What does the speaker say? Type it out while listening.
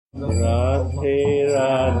Radhe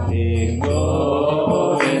Radhe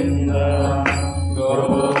Govinda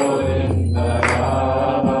Govinda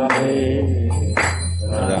Radhe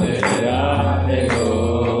Radhe Radhe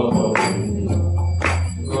Govinda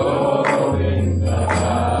Govinda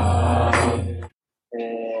Radhe.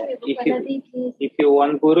 If you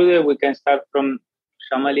want Gurudev, we can start from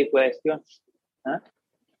Shamali question.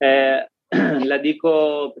 La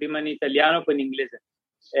dico prima in italiano, poi in inglese.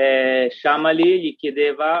 Shamali gli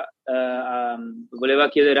chiedeva, voleva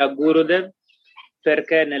chiedere a Gurudev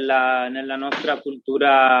perché nella nostra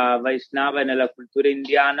cultura Vaishnava e nella cultura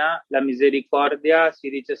indiana la misericordia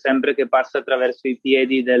si dice sempre che passa attraverso i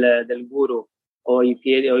piedi del Guru o i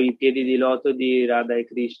piedi di loto di Radha e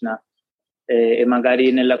Krishna, e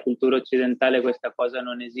magari nella cultura occidentale questa cosa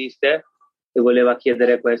non esiste, e voleva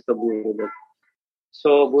chiedere questo a Gurudev.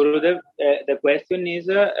 So Gurudev, the question is,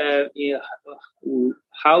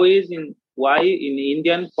 why in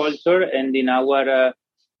Indian culture and in our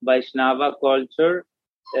Vaishnava culture,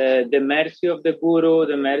 the mercy of the Guru,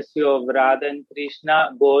 the mercy of Radha and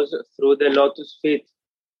Krishna goes through the lotus feet,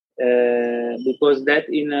 because that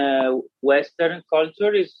in Western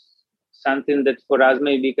culture is something that for us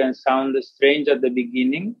maybe can sound strange at the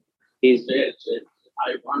beginning. Yes,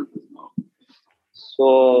 I want to know.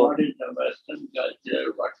 So, what is the Western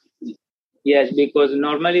culture? What is it? Yes, because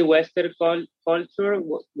normally Western culture,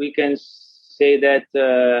 we can say that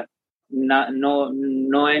the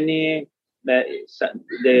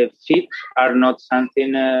feet are not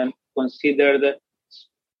something considered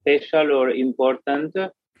special or important,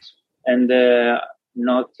 and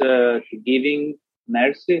not giving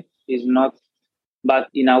mercy is not. But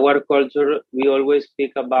in our culture, we always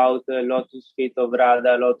speak about lotus feet of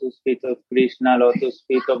Radha, lotus feet of Krishna, lotus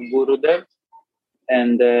feet of Gurudev.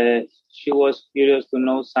 And she was curious to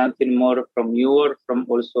know something more from you or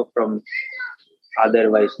also from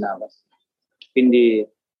other Vaishnavas. Quindi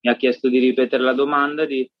mi ha chiesto di ripetere la domanda,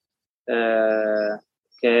 di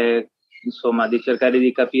cercare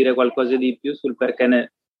di capire qualcosa di più sul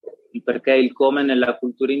perché il perché e il come nella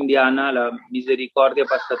cultura indiana la misericordia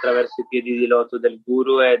passa attraverso i piedi di loto del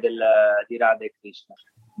Guru e di Radha e Krishna.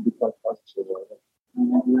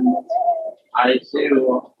 I say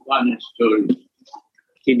one story.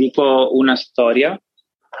 Ti dico una storia.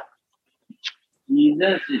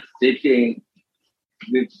 Jesus is sitting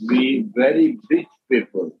with very rich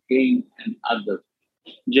people, king and others.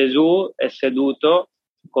 Gesù è seduto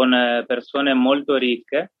con persone molto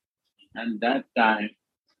ricche. And that time,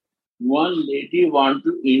 one lady wants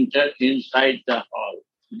to enter inside the hall,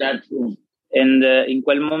 that room. And in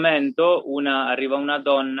quel momento arriva una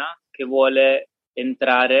donna che vuole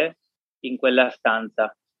entrare in quella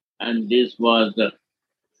stanza. And this was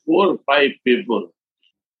 4 or 5 people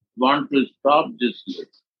want to stop this lady.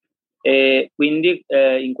 E quindi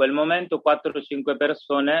in quel momento 4 o 5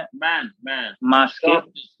 persone, maschi,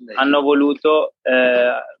 hanno voluto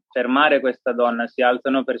fermare questa donna, si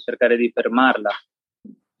alzano per cercare di fermarla.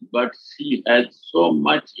 But she had so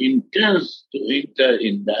much interest to enter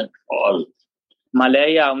in that hall. Ma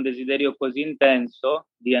lei ha un desiderio così intenso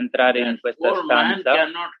di entrare in questa stanza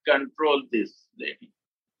cannot control this lady.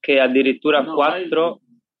 Che addirittura 4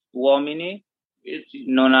 uomini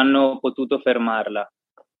non hanno potuto fermarla.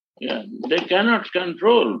 Yeah, they cannot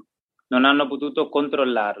control. Non hanno potuto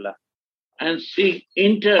controllarla. And she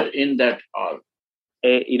entered in that hall.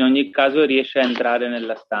 E in ogni caso riesce a entrare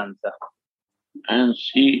nella stanza. And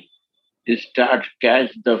she start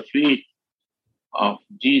catch the feet of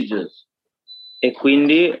Jesus. E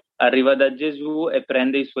quindi arriva da Gesù e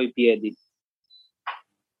prende i suoi piedi.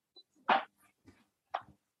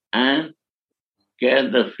 And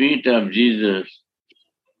catch the feet of Jesus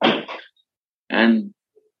and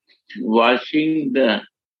washing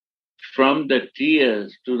from the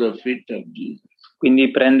tears to the feet of Jesus.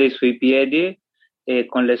 Quindi prende i suoi piedi e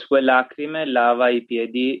con le sue lacrime lava i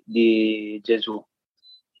piedi di Gesù.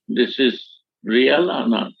 This is real or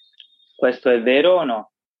not? Questo è vero o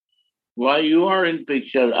no? Why you are in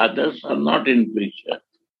picture, others are not in picture?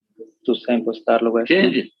 Tu sai impostarlo questo?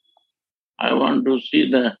 Change it. I want to see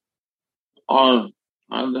yeah.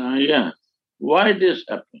 Why this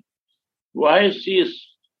happened? Why she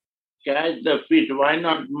catch the feet? Why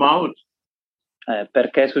not mouth?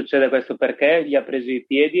 Perché succede questo? Perché gli ha preso i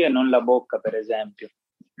piedi e non la bocca, per esempio?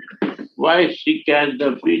 Why she catch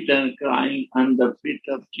the feet and crying on the feet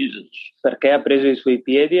of Jesus? Perché ha preso i suoi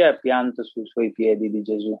piedi e ha pianto sui suoi piedi di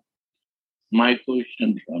Gesù? My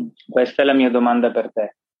question from you. Questa è la mia domanda per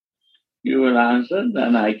te. You will answer,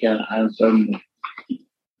 then I can answer more.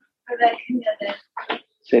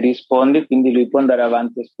 Se rispondi, quindi lui può andare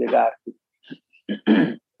avanti a spiegarti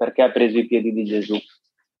perché ha preso i piedi di Gesù.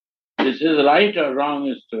 This is right or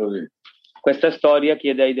wrong story? Questa storia,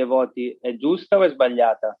 chiede ai devoti, è giusta o è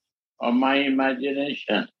sbagliata? Or my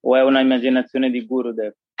imagination? O è una immaginazione di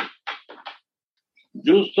Gurudev?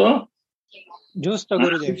 Giusto? Giusto,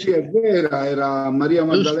 Gurudev? Sì, è vera, era Maria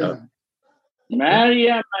Maddalena.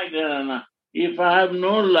 Maria Magdalena. If I have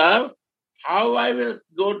no love, how I will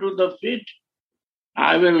go to the feet?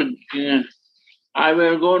 I will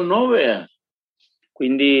go nowhere.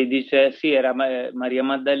 Quindi dice, sì, era Maria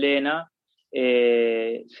Maddalena,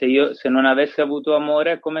 e se non avesse avuto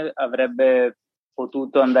amore, come avrebbe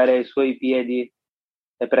potuto andare ai suoi piedi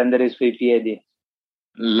e prendere i suoi piedi?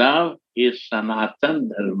 Love is Sanatan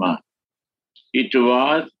Dharma. It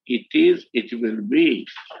was, it is, it will be.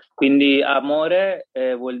 Quindi amore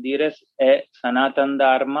vuol dire è Sanatan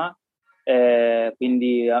Dharma,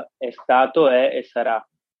 quindi è stato, è e sarà.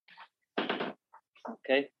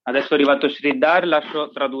 Ok, adesso è arrivato Sridhar,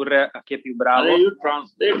 lascio tradurre a chi è più bravo. You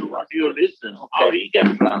translate what you listen. How he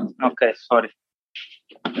can translate. Ok, sorry.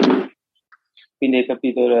 Quindi hai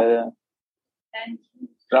capito?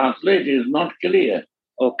 Translate is not clear.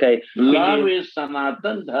 Ok. Love Quindi, is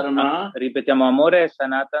Sanatan Dharma. ripetiamo, amore è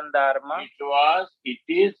Sanatan Dharma. It was, it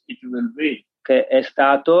is, it will be. Che è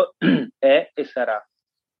stato, è e sarà.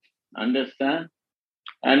 Understand?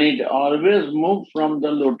 And it always moves from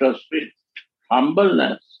the lotus feet.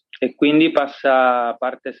 Humbleness. E quindi passa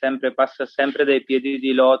sempre dai piedi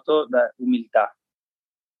di loto, da umiltà.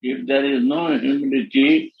 If there is no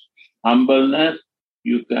humility, humbleness,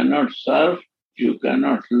 you cannot serve, you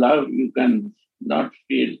cannot love, you cannot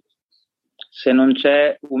feel. Se non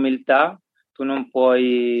c'è umiltà, tu non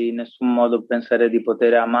puoi in nessun modo pensare di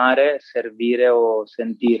poter amare, servire o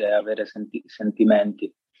sentire, avere sentimenti.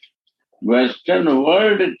 Western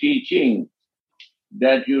world teaching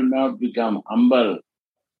that you now become humble,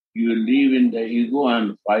 you live in the ego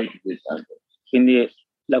and fight with others. Quindi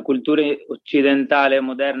la cultura occidentale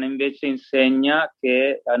moderna invece insegna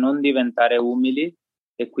che a non diventare umili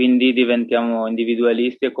e quindi diventiamo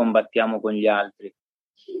individualisti e combattiamo con gli altri.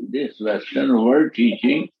 This Western world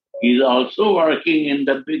teaching is also working in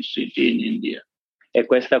the big city in India. E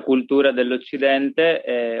questa cultura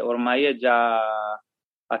dell'Occidente ormai è già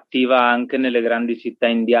attiva anche nelle grandi città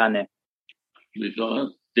indiane.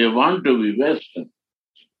 Because they want to be Western.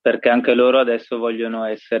 Perché anche loro adesso vogliono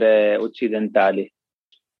essere occidentali.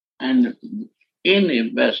 And in a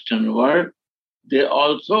Western world, they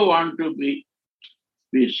also want to be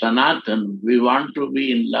Sanatan. We want to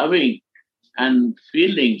be in loving and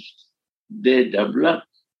feelings. They develop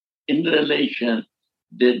in relation,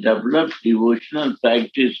 they develop devotional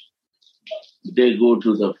practice. They go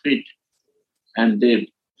to the feet and they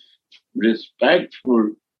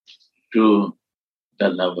respectful to the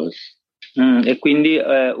lovers. E quindi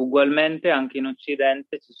ugualmente anche in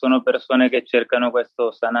Occidente ci sono persone che cercano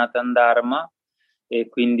questo Sanatan Dharma e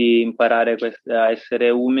quindi imparare a essere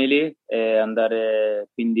umili e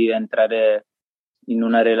quindi entrare in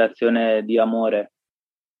una relazione di amore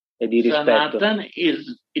e di rispetto. Sanatan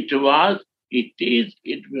is, it was, it is,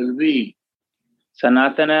 it will be.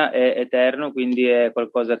 Sanatana è eterno, quindi è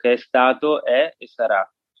qualcosa che è stato, è e sarà.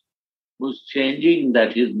 Who's changing,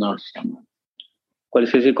 that is not Sanatan.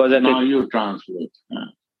 Qualsiasi cosa Now che... you translate.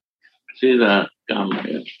 See that, come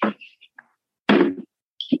here.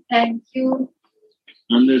 Thank you.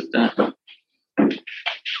 Understand?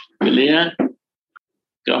 Clear?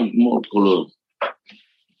 Come more close.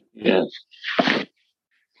 Yes.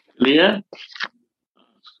 Clear?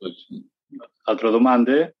 Altre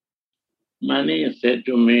domande? Many said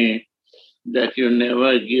to me that you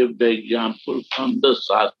never give the example from the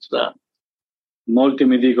Shastra. Molti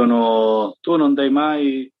mi dicono, tu non dai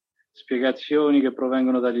mai spiegazioni che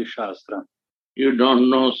provengono dagli Shastra. You don't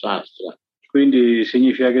know Shastra. Quindi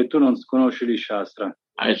significa che tu non conosci gli Shastra.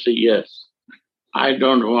 I say yes. I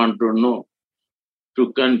don't want to know,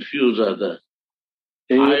 to confuse others.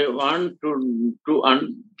 I want to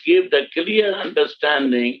give the clear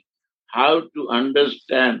understanding how to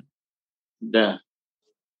understand the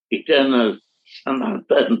eternal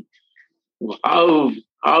Sanatan. How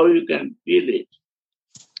you can feel it.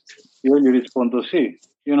 Io gli rispondo sì.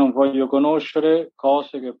 Io non voglio conoscere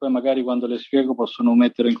cose che poi magari quando le spiego possono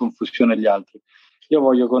mettere in confusione gli altri. Io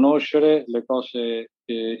voglio conoscere le cose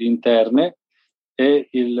interne e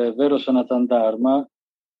il vero Sanatan Dharma,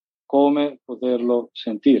 come poterlo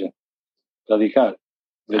sentire, praticare,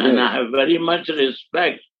 vedere. And I have very much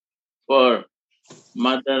respect for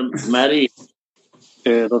Mother Mary.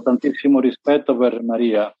 Ho tantissimo rispetto per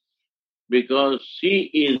Maria. Because she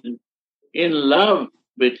is in love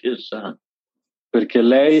with his son. Perché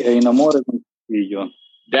lei è in amore con suo figlio.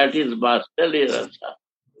 That is Vatsalya Rasa.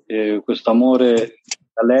 Questo amore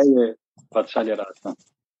da lei e Vatsalya Ratna.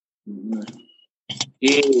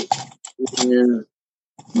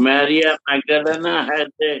 Maria Magdalena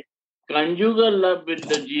had a conjugal love with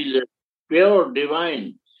the Jesus, pure,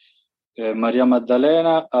 divine. Maria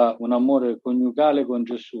Maddalena ha un amore coniugale con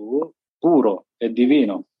Gesù, puro e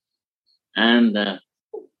divino. And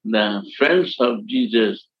the friends of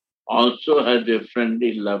Jesus also had a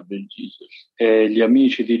friendly love with Jesus. E gli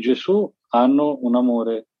amici di Gesù hanno un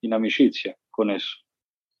amore in amicizia con esso.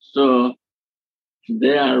 So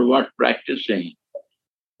they are what practicing?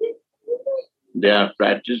 They are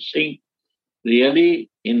practicing really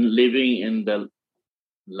in living in the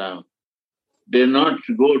love. They not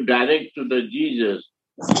go direct to the Jesus.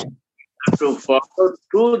 To follow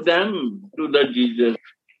to them to the Jesus,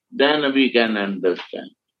 then we can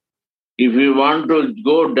understand. If we want to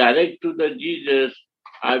go direct to the Jesus,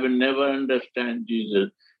 I will never understand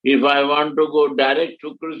Jesus. If I want to go direct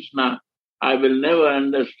to Krishna, I will never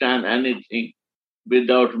understand anything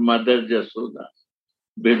without Mother Jasoda,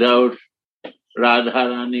 without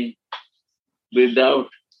Radharani, without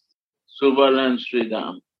Subal and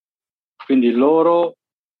Sridham. Quindi loro,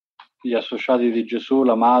 gli associati di Gesù,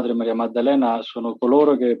 la madre Maria Maddalena, sono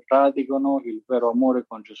coloro che praticano il vero amore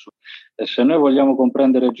con Gesù. E se noi vogliamo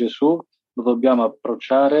comprendere Gesù, lo dobbiamo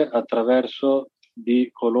approcciare attraverso di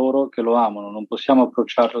coloro che lo amano. Non possiamo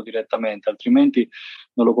approcciarlo direttamente, altrimenti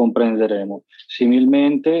non lo comprenderemo.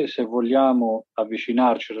 Similmente, se vogliamo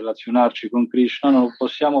avvicinarci, relazionarci con Krishna, non lo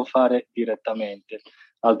possiamo fare direttamente,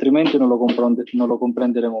 altrimenti non lo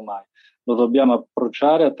comprenderemo mai. Lo dobbiamo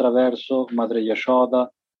approcciare attraverso Madre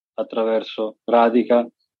Yashoda, attraverso Radhika,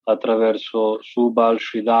 attraverso Subal,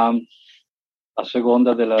 Sridham, a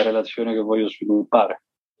seconda della relazione che voglio sviluppare.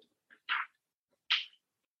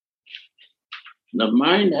 The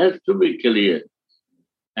mind has to be clear.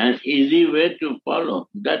 An easy way to follow.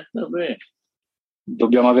 That's the way.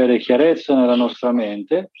 Dobbiamo avere chiarezza nella nostra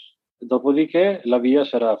mente, dopodiché la via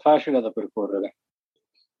sarà facile da percorrere.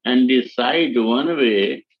 And decide one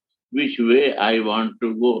way, which way I want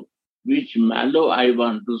to go, which mellow I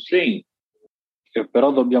want to sing. E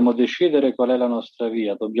però dobbiamo decidere qual è la nostra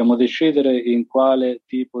via, dobbiamo decidere in quale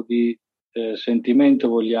tipo di sentimento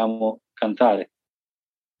vogliamo cantare.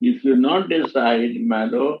 If you not decide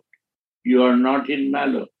mellow, you are not in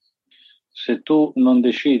mellow. Se tu non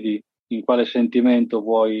decidi in quale sentimento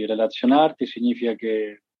vuoi relazionarti, significa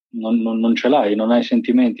che non ce l'hai, non hai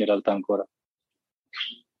sentimenti in realtà ancora.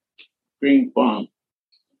 Ping pong.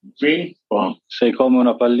 Ping pong. Sei come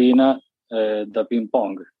una pallina da ping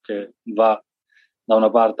pong che va da una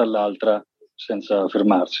parte all'altra senza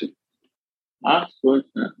fermarsi. Ask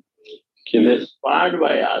question. Inspired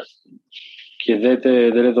by asking.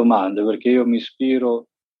 Chiedete delle domande, perché io mi ispiro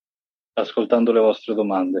ascoltando le vostre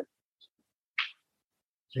domande.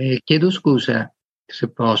 Chiedo scusa,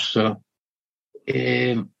 se posso.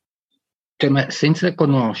 Ma senza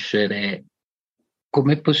conoscere,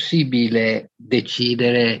 com'è possibile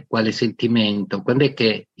decidere quale sentimento? Quando è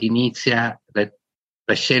che inizia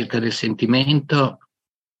la scelta del sentimento?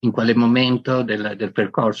 In quale momento del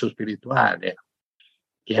percorso spirituale?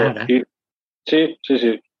 Chiara? Sì.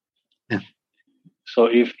 So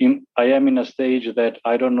if I am in a stage that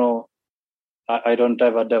I don't know, I don't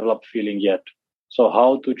have a developed feeling yet. So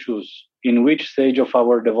how to choose? In which stage of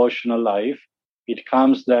our devotional life it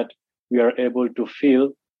comes that we are able to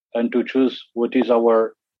feel and to choose what is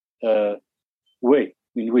our way,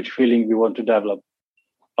 in which feeling we want to develop.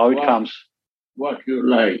 How it comes. What you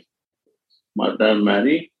like, Mother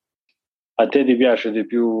Mary? A te ti piace di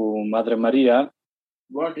più Madre Maria?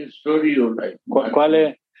 What story you like?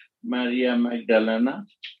 Quale Maria Magdalena?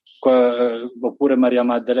 Oppure Maria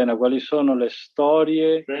Maddalena, quali sono le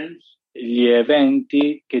storie, gli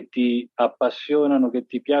eventi che ti appassionano, che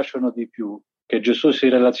ti piacciono di più? Che Gesù si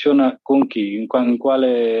relaziona con chi? In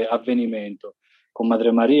quale avvenimento? Con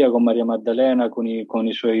Madre Maria, con Maria Maddalena, con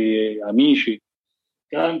i suoi amici?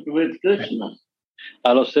 With Krishna.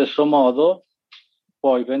 Allo stesso modo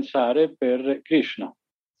puoi pensare per Krishna.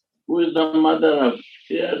 Who is the mother of?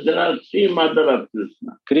 There are three mothers of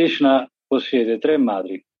Krishna. Krishna possiede 3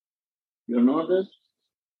 madri. You know this?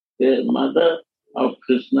 The mother of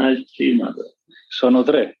Krishna is 3 mothers. Sono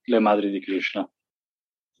 3 le madri di Krishna.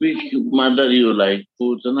 Which mother you like?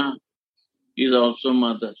 Putana is also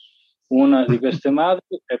mother. Una di queste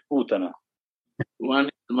madri è Putana. One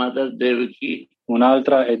is Mother Devaki.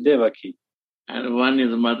 Un'altra è Devaki. And one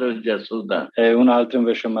is Mother Jasoda. E un'altra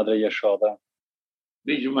invece è Madre Yashoda.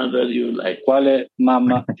 Which mother you like? Quale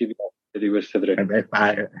mamma ti piace di queste 3?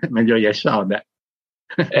 Meglio Yashoda.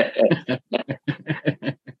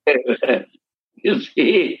 You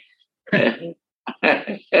see,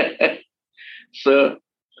 So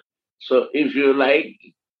if you like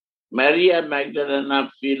Maria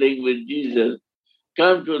Magdalena feeling with Jesus,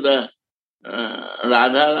 come to the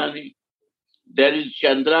Radharani. There is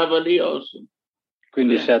Chandravali also.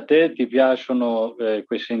 Quindi se a te ti piacciono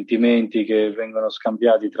quei sentimenti che vengono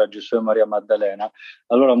scambiati tra Gesù e Maria Maddalena,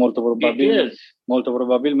 allora molto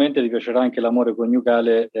probabilmente ti piacerà anche l'amore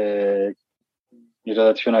coniugale in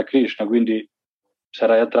relazione a Krishna, quindi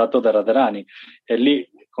sarai attratto da Radharani. E lì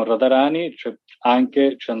con Radharani c'è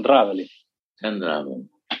anche Chandravali. Chandravali.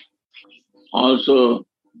 Also,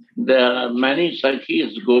 there are many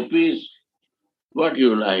Sakhis, Gopis. What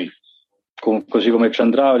you like? Così come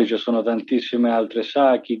Chandravali ci sono tantissime altre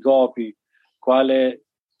Sakhi, Gopi. Quale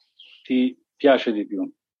ti piace di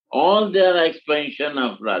più? All they are expansion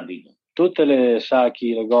of Radhika. Tutte le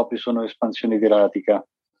Sakhi, le Gopi sono espansioni di Radhika.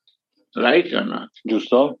 Right or not?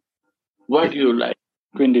 Giusto? What you like?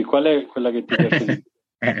 Quindi qual è quella che ti piace di più?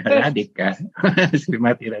 Radhika,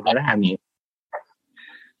 Srimati Radharani.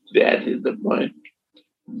 That is the point.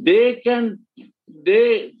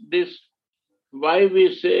 Why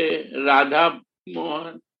we say Radha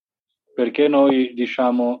Mohan? Perché noi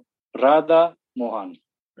diciamo Radha Mohan.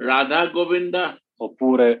 Radha Govinda.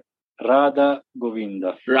 Oppure Radha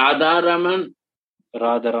Govinda. Radha Raman.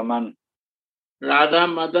 Radha Raman. Radha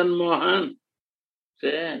Madan Mohan.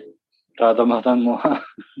 Say. Radha Madan Mohan.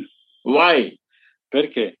 Why?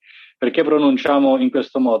 Perché? Perché pronunciamo in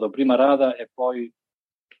questo modo, prima Radha e poi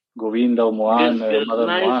Govinda o Mohan, Madan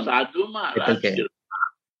Mohan. Sadhu Maharaj.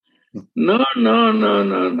 No.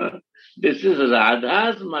 This is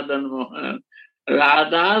Radha's Madan Mohan,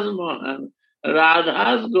 Radha's Mohan,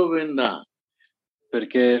 Radha's Govinda.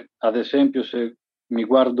 Perché, ad esempio, se mi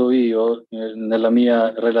guardo io nella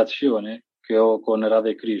mia relazione che ho con Radha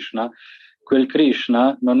e Krishna, quel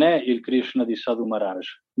Krishna non è il Krishna di Sadhu Maharaj,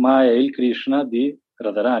 ma è il Krishna di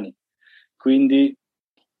Radharani. Quindi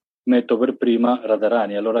metto per prima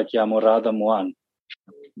Radharani, allora chiamo Radha Mohan.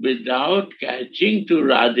 Without catching to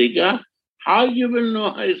Radhika, how you will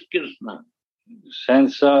know how is Krishna?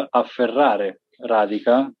 Senza afferrare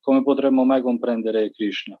Radhika, come potremmo mai comprendere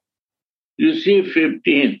Krishna? You see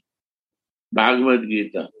 15, Bhagavad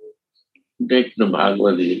Gita. Take the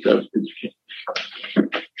Bhagavad Gita 15.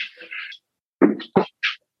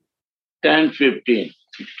 10, 15.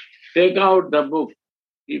 Take out the book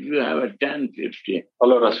if you have a 10, 15.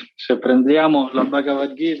 Allora, se prendiamo la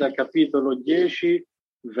Bhagavad Gita, capitolo 10,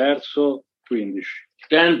 verso 15.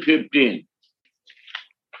 10, 15.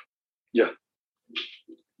 Yeah.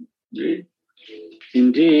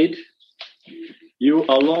 Indeed, you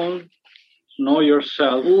alone know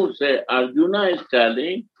yourself. Who say Arjuna is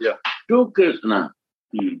telling to Krishna.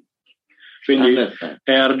 Quindi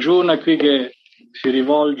è Arjuna qui che si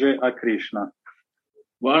rivolge a Krishna.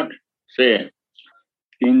 What? Say.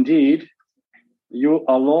 Indeed, you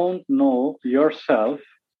alone know yourself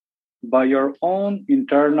by your own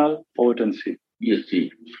internal potency. You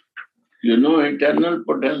see. You know internal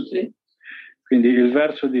potency? Quindi il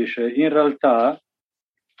verso dice, in realtà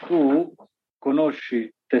tu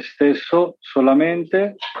conosci te stesso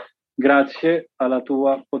solamente grazie alla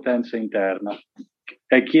tua potenza interna.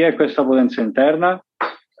 E chi è questa potenza interna?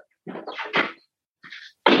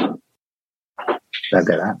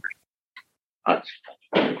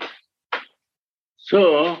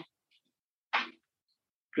 So,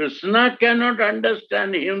 Krishna cannot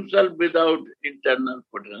understand himself without internal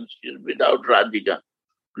potential, without Radhika.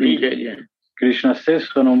 Please again. Krishna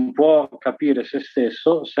stesso non può capire se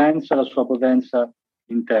stesso senza la sua potenza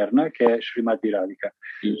interna, che è Srimati Radhika.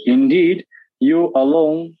 Indeed, you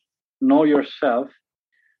alone know yourself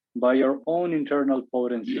by your own internal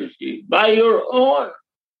potency. By your own.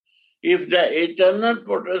 If the internal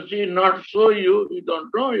potency is not so you don't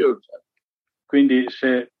know yourself. Quindi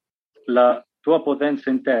se la tua potenza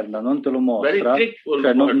interna non te lo mostra,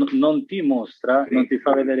 cioè non ti mostra, non ti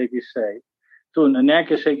fa vedere chi sei, tu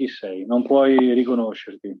neanche sai chi sei, non puoi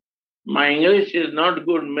riconoscerti. My English is not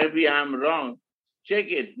good, maybe I'm wrong. Check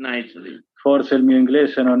it nicely. Forse il mio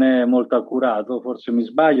inglese non è molto accurato, forse mi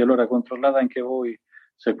sbaglio, allora controllate anche voi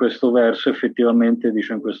se questo verso effettivamente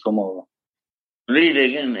dice in questo modo. Read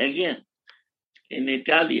again, in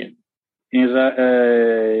Italian.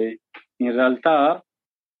 In realtà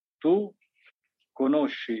tu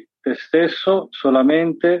conosci te stesso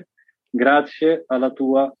solamente grazie alla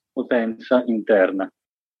tua potenza interna.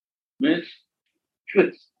 Miss,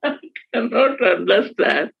 I cannot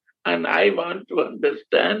understand and I want to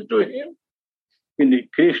understand to him. Quindi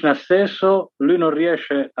Krishna stesso, lui non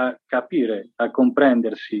riesce a capire, a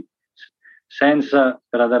comprendersi senza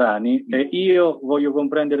Radharani e io voglio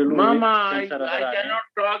comprendere lui Mama, senza Radharani. I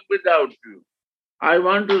cannot talk without you. I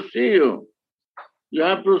want to see you. You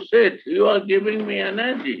have to sit. You are giving me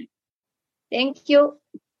energy. Thank you.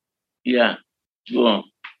 Yeah, go.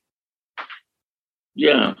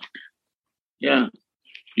 Yeah, yeah.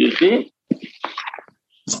 You see?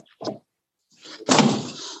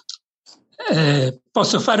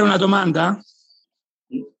 Posso fare una domanda?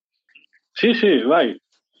 Sì, vai,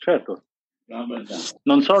 certo.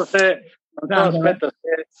 Non so se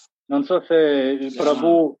il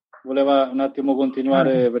Prabhu voleva un attimo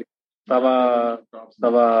continuare perché stava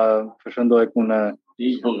facendo una...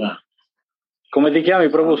 Come ti chiami,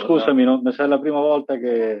 Prabhu? Scusami, mi sa la prima volta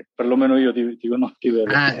che perlomeno io ti vedo.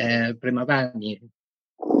 Premavani.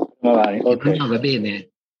 Ok. No, va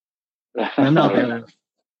bene. No,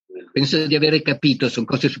 penso di avere capito, sono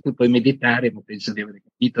cose su cui puoi meditare, ma penso di aver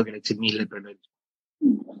capito. Grazie mille per la...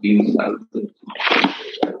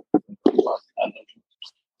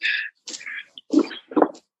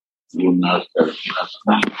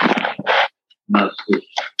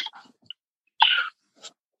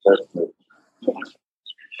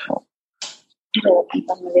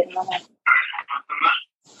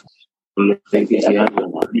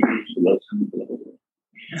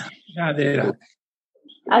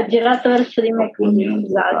 Ha girato verso di me,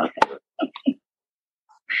 scusate.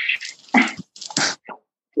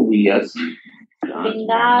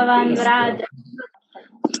 Vrindavan, Vraja.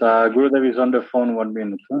 Gurudev is on the phone 1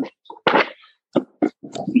 minute.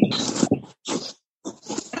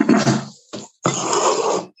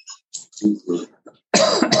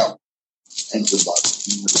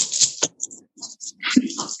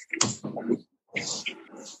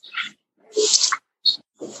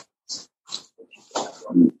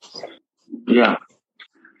 Yeah.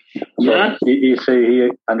 Yeah. He say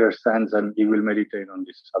he understands and he will meditate on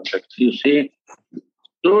this subject. You see,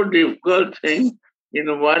 so difficult thing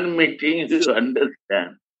in one meeting to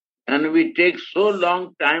understand. And we take so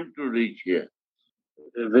long time to reach here.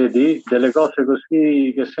 Vedi, delle cose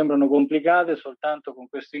così che sembrano complicate soltanto con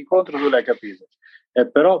questo incontro tu le hai capite. E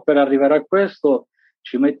però per arrivare a questo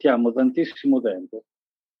ci mettiamo tantissimo tempo.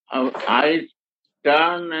 I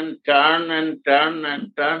turn and turn and turn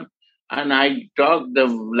and turn and I talk the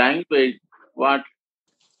language what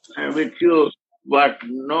with you what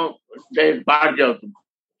no they बाहर जाओ तुम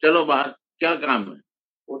चलो बाहर क्या काम है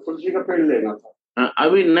वो तुलसी का पेड़ लेना था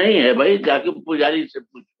अभी नहीं है भाई जाके पुजारी से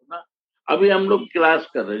पूछो ना अभी हम लोग क्लास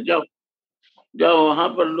कर रहे जाओ जाओ वहां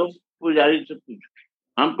पर लोग पुजारी से पूछो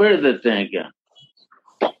हम पेड़ देते हैं क्या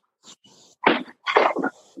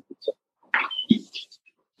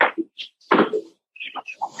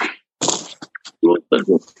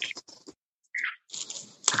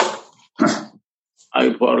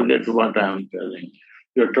I forget what I am telling.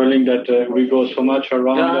 You're telling that we go so much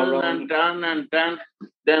around. Turn and turn.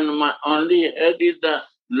 Then my only head is the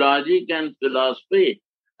logic and philosophy,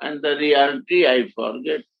 and the reality I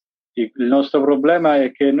forget. Il nostro problema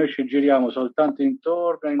è che noi ci giriamo soltanto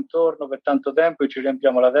intorno per tanto tempo e ci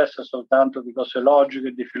riempiamo la testa soltanto di cose logiche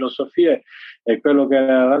e di filosofie e quello che è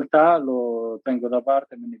la realtà lo tengo da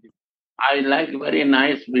parte e me ne dico. I like very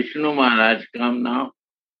nice Vishnu Maharaj come now.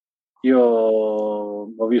 Io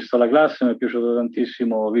ho visto la classe, mi è piaciuto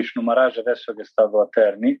tantissimo Vishnu Maharaj adesso che è stato a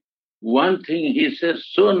Terni. One thing he says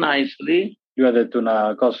so nicely. Lui ha detto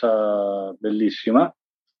una cosa bellissima.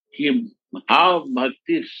 How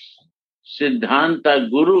Bhakti Siddhanta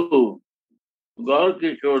Guru Gaur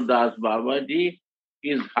Kishore Das Babaji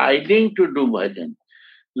is hiding to do bhajan.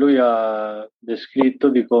 Lui ha descritto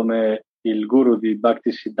di come il guru di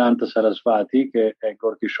Bhakti Siddhanta Sarasvati, che è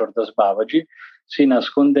Gaur Kishore Das Babaji, si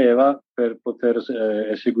nascondeva per poter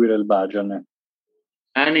eseguire il bhajan.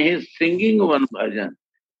 And he is singing one bhajan.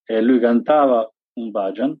 E lui cantava un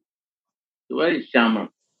bhajan. Where is Shama?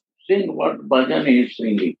 Sing what bhajan he is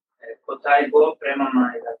singing.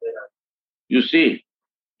 You see,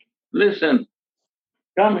 listen,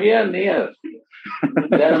 come here near.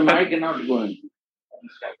 There mic not going.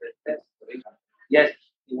 Yes,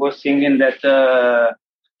 he was singing that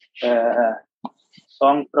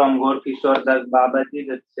song from Gaur Kishore Das Babaji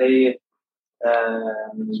that say,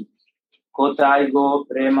 Kotai go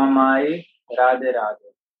prema mai radhe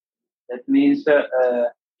radhe. That means,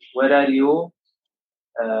 where are you?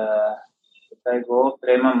 Kotai go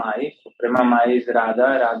prema mai. Prema mai is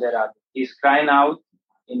Radha, radhe radhe. He's crying out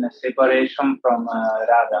in a separation from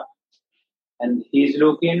Radha. And he's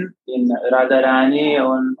looking in Radharani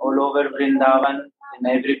all over Vrindavan, in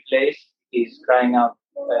every place, he's crying out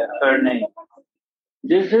her name.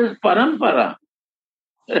 This is parampara.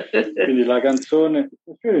 Quindi la canzone,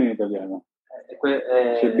 scrive in italiano,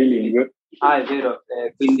 c'è bilingue. Ah, è vero,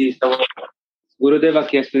 quindi Gurudev ha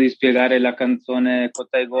chiesto di spiegare la canzone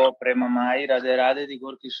Kotai Go Prema Mai Radhe Radhe di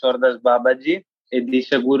Gaur Kishore Das Babaji e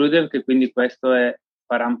dice Gurudev che quindi questo è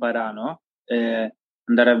parampara, no?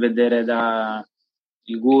 Andare a vedere da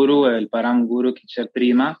il guru e il param guru che c'è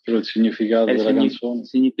prima. Però il significato della canzone. Il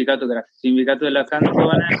significato della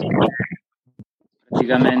canzone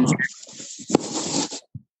praticamente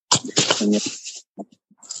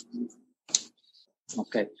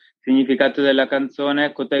ok. Significato della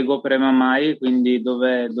canzone Kotego Prema Mai, quindi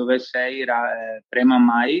dove sei Prema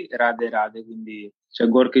Mai, Radhe Radhe, quindi c'è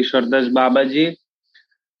Gorkishore Das Babaji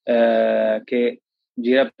che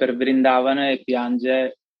gira per Vrindavana e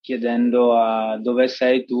piange chiedendo a dove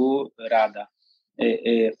sei tu Radha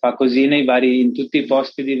e fa così in tutti i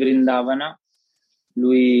posti di Vrindavana,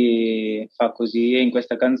 lui fa così e in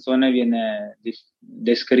questa canzone viene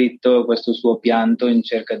descritto questo suo pianto in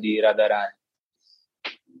cerca di Radharani.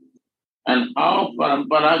 And how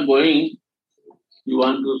parampara going, you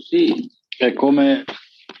want to see. E come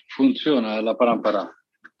funziona la parampara?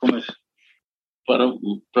 Come...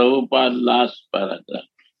 Prabhupada last paragraph,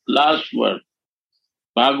 last word.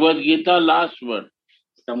 Bhagavad Gita, last word.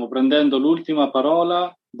 Stiamo prendendo l'ultima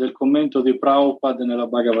parola del commento di Prabhupada nella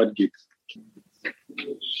Bhagavad Gita.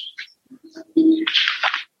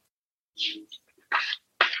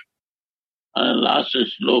 Last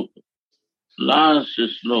sloka. Last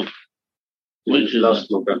sloka. Which is last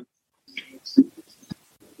sloka?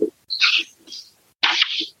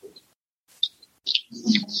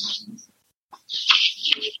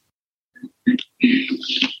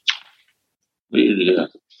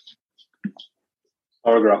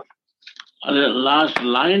 Paragraph. Last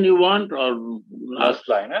line you want or last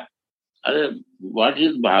line? What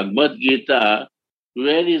is Bhagavad Gita?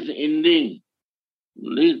 Where is ending?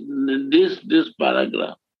 This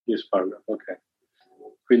paragraph. This paragraph, ok.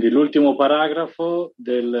 Quindi l'ultimo paragrafo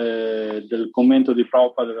del commento di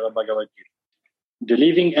Prabhupada della Bhagavad Gita. The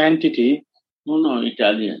living entity. No,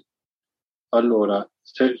 Italian. Allora,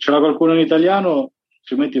 se ce l'ha qualcuno in italiano,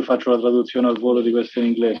 altrimenti faccio la traduzione al volo di questo in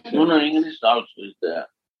inglese. No, English also is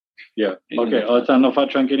there. Yeah. Ok, lo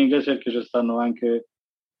faccio anche in inglese perché ci stanno anche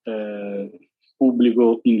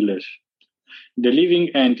pubblico inglese. The living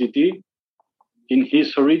entity in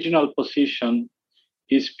his original position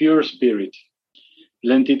is pure spirit.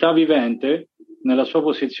 L'entità vivente nella sua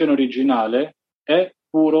posizione originale è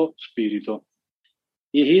puro spirito.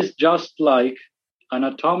 He is just like an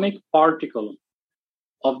atomic particle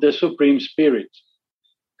of the Supreme Spirit.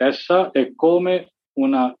 Essa è come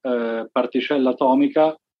una particella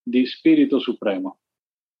atomica di Spirito Supremo.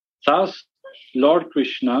 Thus, Lord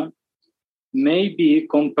Krishna may be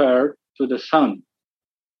compared to the sun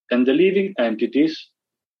and the living entities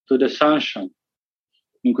to the sunshine.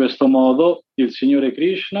 In questo modo il Signore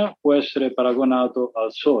Krishna può essere paragonato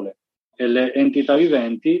al sole e le entità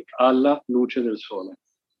viventi alla luce del sole.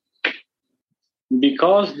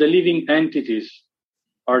 Because the living entities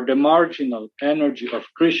are the marginal energy of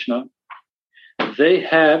Krishna, they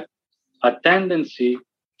have a tendency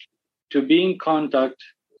to be in contact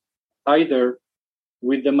either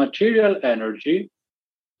with the material energy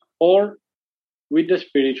or with the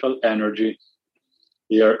spiritual energy.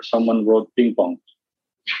 Here someone wrote ping pong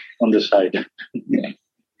on the side.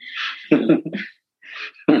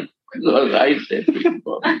 I said ping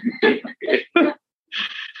pong.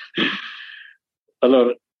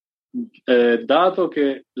 Allora, dato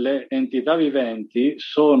che le entità viventi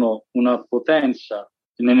sono una potenza,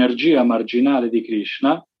 un'energia marginale di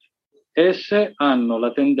Krishna, esse hanno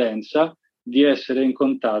la tendenza di essere in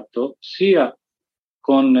contatto sia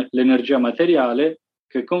con l'energia materiale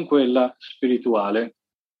che con quella spirituale.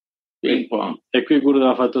 Ping pong. E qui Guru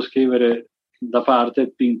ha fatto scrivere da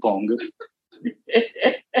parte ping pong.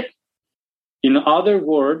 In other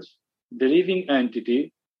words, the living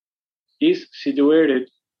entity is situated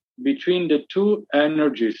between the two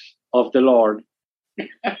energies of the Lord.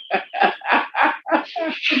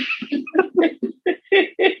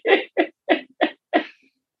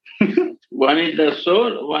 One is the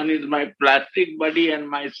soul, one is my plastic body and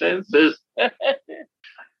my senses.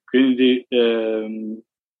 Quindi,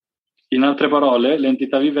 in altre parole,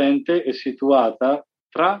 l'entità vivente è situata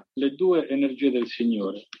tra le due energie del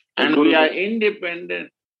Signore. And we are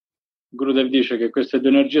independent. Gurudev dice che queste due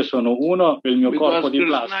energie sono uno il mio corpo di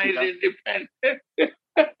plastica. Krishna is independent.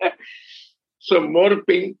 So more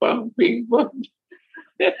ping pong, ping pong.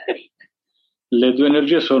 Le due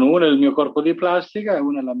energie sono una il mio corpo di plastica e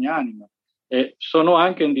una è la mia anima. E sono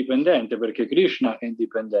anche indipendente perché Krishna è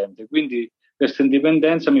indipendente. Quindi questa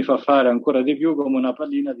indipendenza mi fa fare ancora di più come una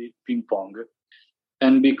pallina di ping pong.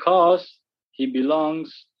 And because he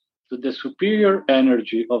belongs to the superior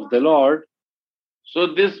energy of the Lord,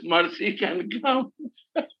 so this mercy can come.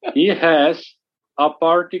 he has a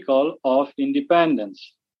particle of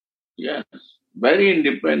independence. Yes, very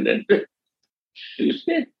independent. You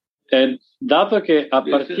see? E dato che This is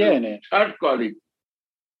appartiene, the third quality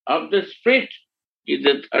of the spirit is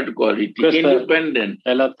the third quality, questa independent.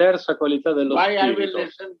 è la terza qualità dello Why I will spirito,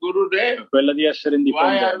 listen Gurudev? quella di essere Why I will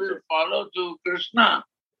indipendente. follow to Krishna?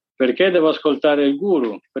 Perché devo ascoltare il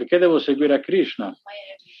guru? Perché devo seguire a Krishna?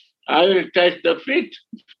 I will touch the feet.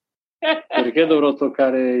 Perché dovrò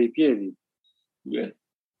toccare i piedi? Yes.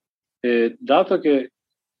 E dato che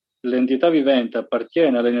l'entità vivente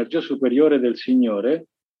appartiene all'energia superiore del Signore,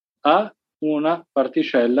 ha una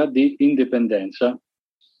particella di indipendenza.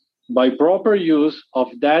 By proper use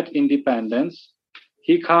of that independence,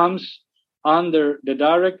 he comes under the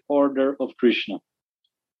direct order of Krishna.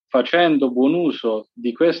 Facendo buon uso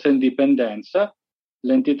di questa indipendenza,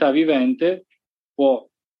 l'entità vivente può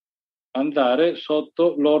andare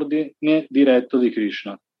sotto l'ordine diretto di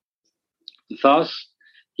Krishna. Thus,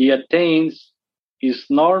 he attains his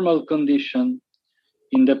normal condition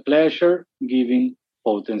in the pleasure-giving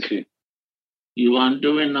potency. You want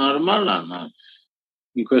to be normal or not?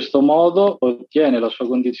 In questo modo ottiene la sua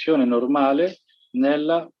condizione normale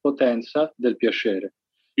nella potenza del piacere.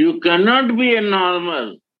 You cannot be a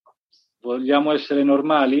normal Vogliamo essere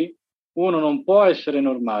normali? Uno non può essere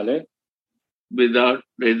normale without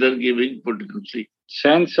pleasure-giving potency.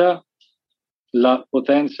 senza la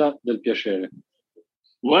potenza del piacere.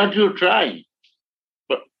 What you try?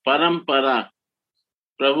 Parampara.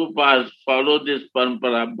 Prabhupada follow this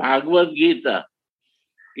parampara. Bhagavad Gita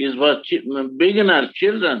is for beginners,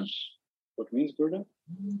 children, What means, Buddha?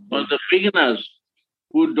 for the beginners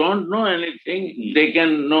who don't know anything, they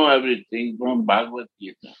can know everything from Bhagavad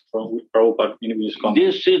Gita. From Prabhupada in his comment.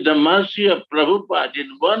 This is the mercy of Prabhupada.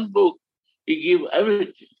 In one book, he gives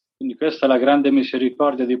everything. Quindi questa è la grande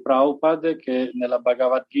misericordia di Prabhupada, che nella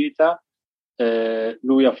Bhagavad Gita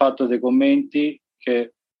lui ha fatto dei commenti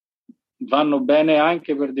che vanno bene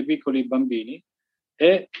anche per dei piccoli bambini,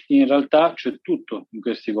 e in realtà c'è tutto in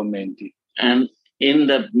questi commenti. And in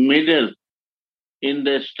the middle, in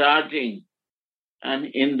the starting, and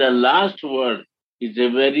in the last word is a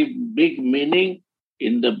very big meaning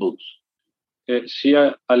in the books.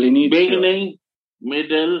 Sia all'inizio, Beginning,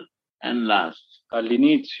 middle, and last.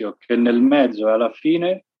 all'inizio che nel mezzo e alla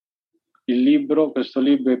fine, questo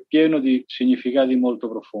libro è pieno di significati molto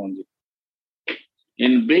profondi.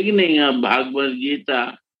 In beginning of Bhagavad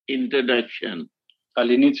Gita, introduction,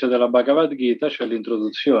 All'inizio della Bhagavad Gita c'è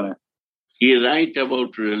l'introduzione. he writes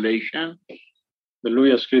about relation, E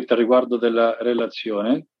lui ha scritto a riguardo della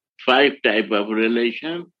relazione, 5 type of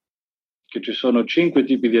relation, che ci sono 5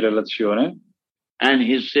 tipi di relazione, and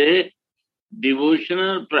he say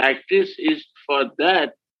devotional practice is for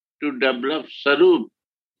that to develop sarup.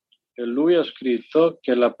 e lui ha scritto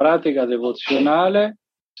che la pratica devozionale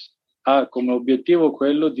ha come obiettivo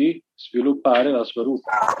quello di sviluppare la Swarupa.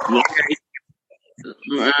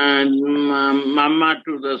 Mama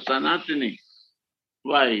to the Sanatani.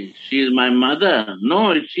 Why? She is my mother.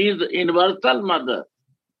 No, she is the universal mother,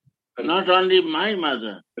 not only my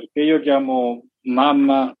mother. Perché io chiamo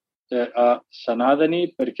mamma a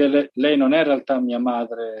Sanatani? Perché lei non è in realtà mia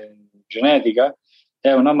madre genetica,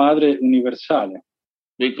 è una madre universale.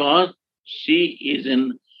 Because she is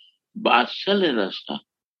in Vatsalya Rasa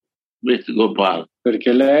with Gopal.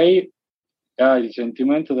 Perché lei ha il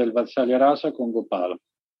sentimento del Vatsalya Rasa con Gopala.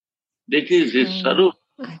 That is his sarup.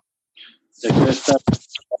 E questa,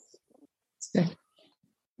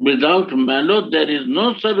 Without melo, there is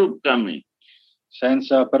no sarup coming.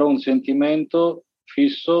 senza però un sentimento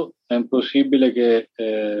fisso è impossibile che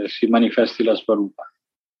si manifesti la Swarupa.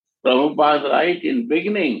 Prabhupada write in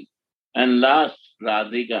beginning and last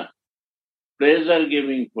Radhika,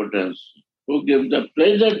 pleasure-giving potency. Who gives the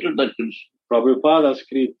pleasure to the Krishna? Prabhupada ha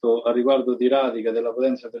scritto a riguardo di Radhika della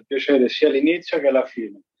potenza del piacere sia all'inizio che alla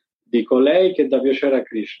fine, di colei che dà piacere a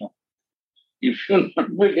Krishna. If you not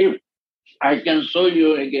believe, I can show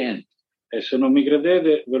you again. E se non mi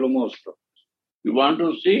credete ve lo mostro. You want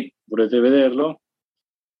to see? Volete vederlo?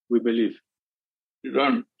 We believe. You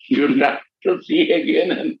don't. You have to see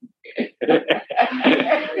again and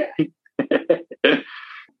again.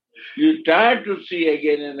 You try to see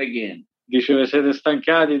again and again. Dice, siete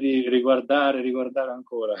stancati di riguardare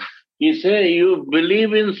ancora. He say, you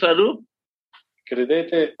believe in Sarup?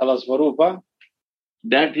 Credete alla Swarupa?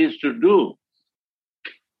 That is to do.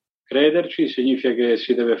 Crederci significa che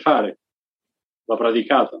si deve fare, va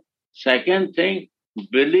praticato. Second thing,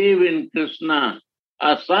 believe in Krishna,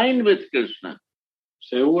 assign with Krishna.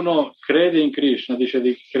 Se uno crede in Krishna, dice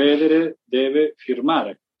di credere, deve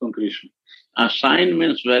firmare con Krishna. Assign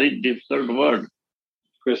means very difficult word.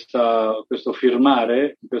 questo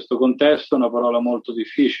firmare, in questo contesto, è una parola molto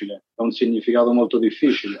difficile, ha un significato molto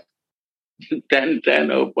difficile.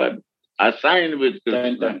 10 open, assign with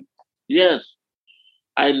Krishna. 10. Yes,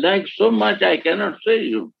 I like so much I cannot say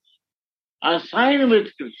you. Assign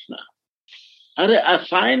with Krishna.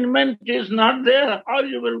 Assignment is not there. How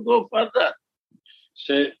you will go further?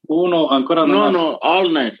 Se uno ancora non No, all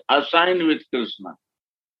night. Assign with Krishna.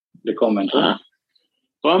 The comment.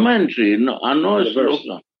 Commentary, no The verse.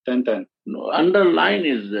 sloka. 10. No, underline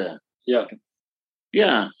is there. Yeah.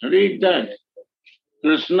 Yeah, read that.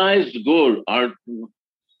 Krishna is goal. Or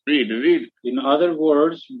read. In other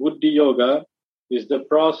words, Buddhi Yoga is the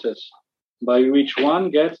process by which one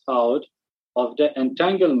gets out of the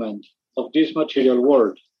entanglement of this material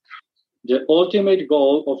world. The ultimate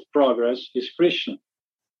goal of progress is Krishna.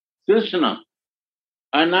 Krishna.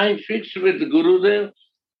 And I fixed with Gurudev.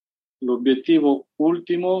 L'obiettivo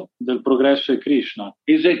ultimo del progresso è Krishna.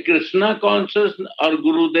 Is a Krishna conscious or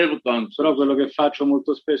Gurudev conscious? Però quello che faccio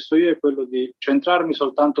molto spesso io è quello di centrarmi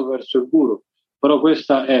soltanto verso il Guru. Però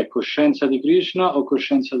questa è coscienza di Krishna o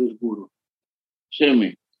coscienza del Guru? Say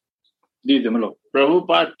me. Ditemelo.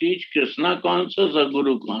 Prabhupada teach Krishna conscious or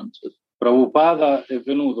Guru conscious? Prabhupada è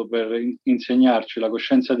venuto per insegnarci la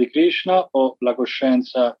coscienza di Krishna o la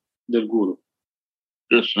coscienza del Guru?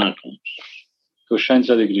 Krishna conscious.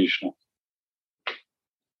 Coscienza di Krishna.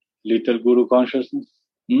 Little Guru consciousness?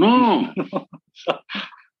 No.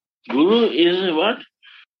 Guru is what?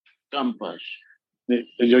 Compass.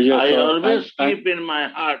 I always keep in my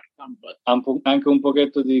heart compass. Anche un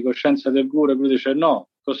pochetto di coscienza del Guru, e lui dice no,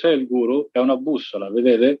 cos'è il Guru? È una bussola,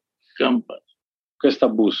 vedete? Compass. Questa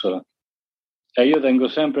bussola. E io tengo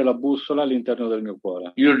sempre la bussola all'interno del mio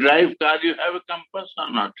cuore. You drive car, you have a compass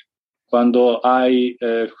or not?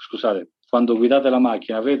 Quando guidate la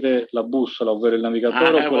macchina, avete la bussola, ovvero il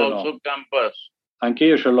navigatore oppure no? Compass. Anche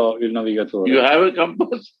io ce l'ho il navigatore. You have a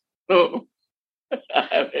compass? No. I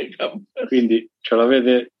have a compass. Quindi ce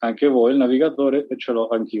l'avete anche voi il navigatore e ce l'ho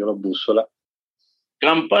anch'io la bussola.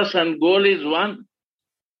 Compass and goal is one?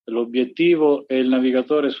 L'obiettivo e il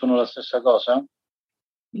navigatore sono la stessa cosa?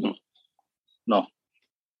 No.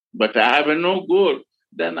 But I have no goal,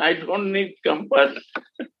 then I don't need compass.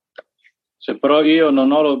 Se però io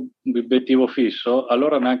non ho l'obiettivo fisso,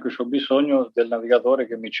 allora neanche ho bisogno del navigatore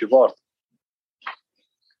che mi ci porta.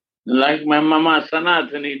 Like my mama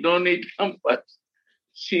Sanatani, don't need compass.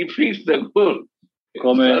 She fixed the goal.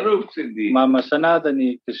 Come mamma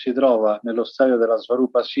Sanatani, che si trova nello stadio della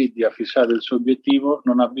Svarupa Siddhi a fissare il suo obiettivo,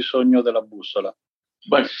 non ha bisogno della bussola.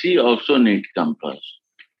 But she also needs compass.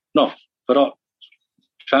 No, però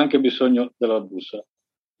c'è anche bisogno della bussola.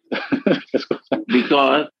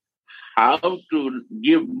 Because how to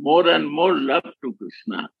give more and more love to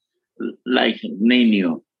Krishna, like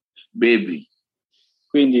Nenio, baby.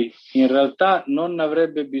 Quindi in realtà non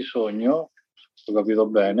avrebbe bisogno, ho capito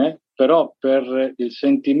bene, però per il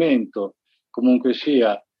sentimento comunque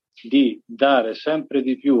sia di dare sempre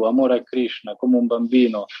di più amore a Krishna come un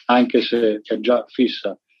bambino, anche se è già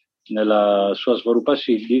fissa nella sua Svarupa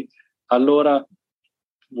Siddhi, allora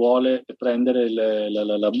vuole prendere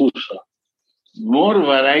la bussola. More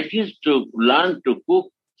varieties to learn to cook,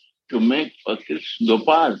 to make for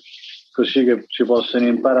Gopal. Così che si possono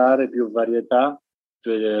imparare più varietà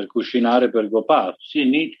per cucinare per Gopal. She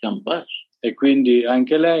needs compass. E quindi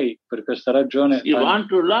anche lei, per questa ragione,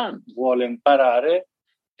 vuole imparare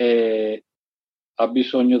e ha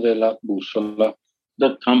bisogno della bussola.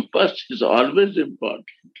 The compass is always important.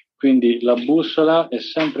 Quindi la bussola è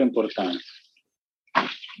sempre importante.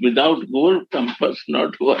 Without goal, compass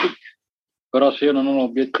not work. Però se io non ho un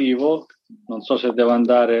obiettivo, non so se devo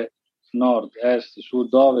andare nord, est,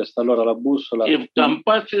 sud, ovest, allora la bussola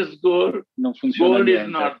compass is goal, non funziona goal niente. Is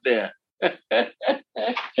not there.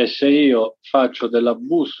 E se io faccio della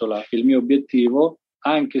bussola il mio obiettivo,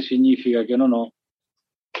 anche significa che non ho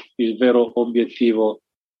il vero obiettivo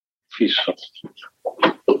fisso.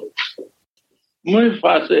 Muy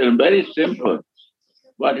fácil, very simple.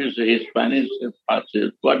 What is the Spanish?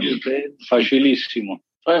 Fácil. What is it? Facilissimo.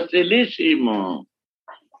 Facilissimo.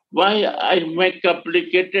 Why I make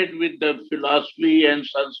complicated with the philosophy and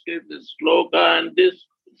Sanskrit, the sloka and this?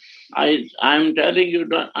 I'm telling you,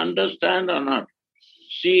 don't understand or not.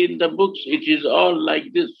 See in the books, it is all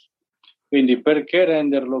like this. Quindi perché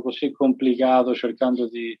renderlo così complicato cercando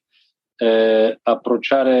di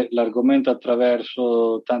approcciare l'argomento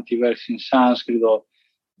attraverso tanti versi in sanscrito?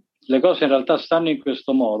 Le cose in realtà stanno in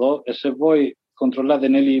questo modo e se voi controllate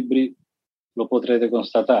nei libri lo potrete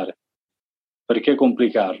constatare. Perché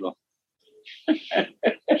complicarlo?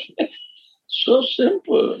 So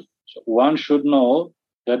simple. So one should know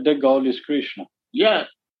that the goal is Krishna. Yeah,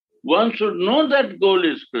 one should know that goal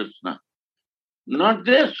is Krishna, not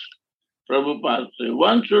this. Prabhupada says,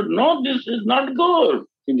 one should know this is not goal.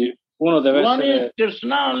 Quindi uno deve One is essere,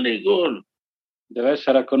 Krishna only goal. deve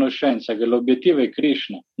essere a conoscenza che l'obiettivo è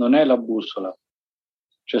Krishna, non è la bussola.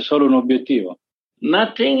 C'è solo un obiettivo,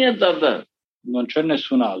 Nothing is other. non c'è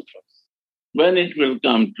nessun altro. When it will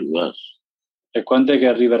come to us. E quando è che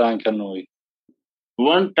arriverà anche a noi?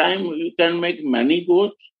 One time you can make many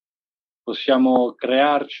goals, Possiamo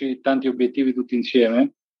crearci tanti obiettivi tutti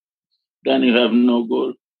insieme? then you have no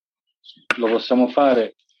goal. Lo possiamo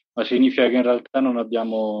fare, ma significa che in realtà non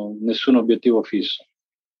abbiamo nessun obiettivo fisso.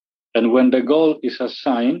 And when the goal is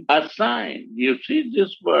assigned, Assign, you see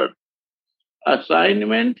this word.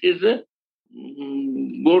 Assignment is a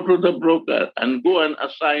go to the broker and go and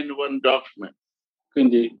assign one document.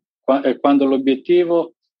 quindi è quando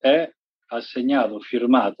l'obiettivo è assegnato,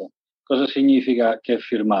 firmato. Cosa significa che è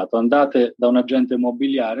firmato? Andate da un agente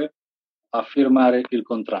immobiliare a firmare il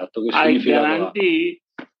contratto. Che I significato ha? guarantee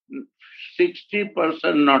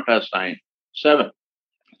 60% not assigned, 70%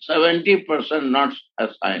 not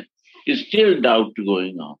assigned. Is still doubt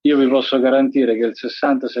going on. Io vi posso garantire che il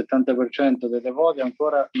 60-70% delle volte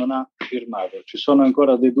ancora non ha firmato. Ci sono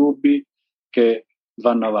ancora dei dubbi che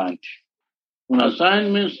vanno avanti. Assign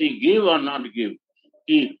means he give or not give.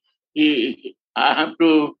 I have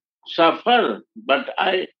to suffer, but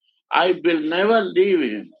I will never leave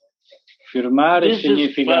him. Firmare This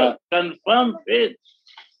significa is confirmed faith.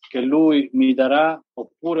 che lui mi darà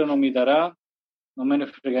oppure non mi darà, non me ne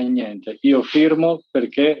frega niente. Io firmo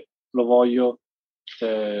perché lo voglio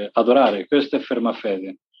adorare. Questo è ferma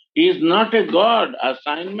fede. He is not a God.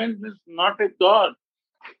 Assignment is not a God.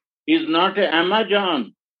 He is not a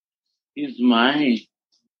Amazon. He is my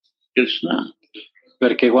Krishna.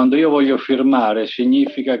 Perché quando io voglio firmare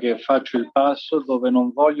significa che faccio il passo dove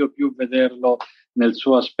non voglio più vederlo nel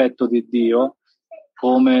suo aspetto di Dio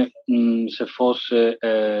come se fosse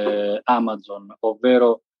Amazon,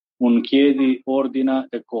 ovvero un chiedi, ordina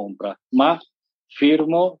e compra, ma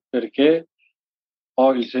firmo perché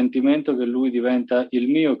ho il sentimento che lui diventa il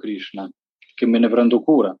mio Krishna, che me ne prendo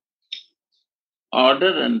cura.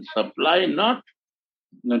 Order and supply not.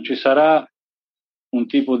 Non ci sarà un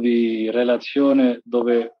tipo di relazione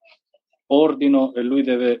dove ordino e lui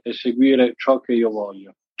deve eseguire ciò che io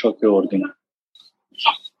voglio, ciò che ordino.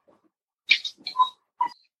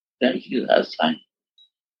 That is assigned.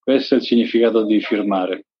 Questo è il significato di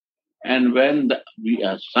firmare. And when we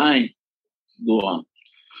assign, go on.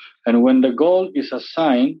 And when the goal is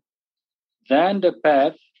assigned, then the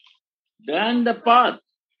path,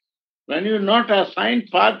 when you not assign,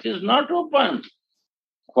 path is not open.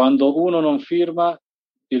 quando uno non firma,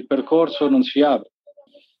 il percorso non si apre.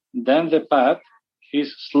 Then the path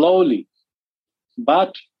is slowly,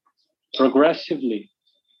 but progressively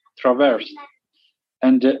traversed,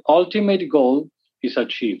 and the ultimate goal is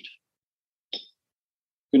achieved.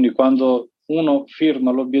 Quindi quando uno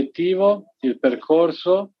firma l'obiettivo, il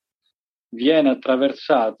percorso viene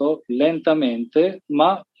attraversato lentamente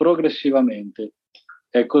ma progressivamente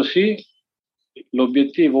e così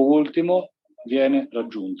l'obiettivo ultimo viene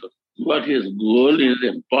raggiunto. What is goal is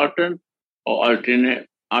important or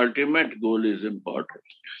ultimate goal is important?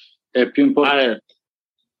 È più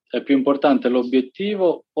importante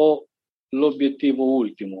l'obiettivo o l'obiettivo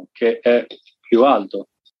ultimo che è più alto?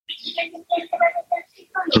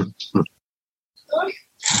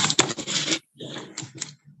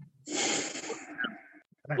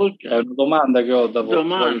 È una domanda che ho da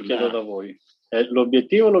voi, chiedo da voi. È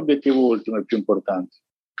l'obiettivo o l'obiettivo ultimo è più importante?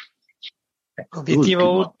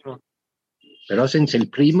 Obiettivo ultimo. Però senza il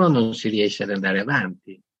primo non si riesce ad andare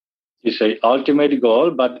avanti. You say ultimate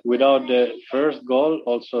goal, but without the first goal,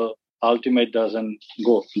 also ultimate doesn't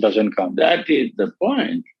come. That is the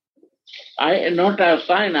point. I not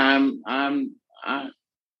assign. I'm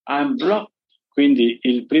blocked. Quindi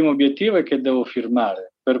il primo obiettivo è che devo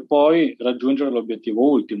firmare per poi raggiungere l'obiettivo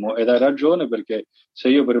ultimo, ed hai ragione, perché se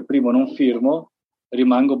io per primo non firmo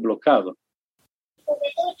rimango bloccato.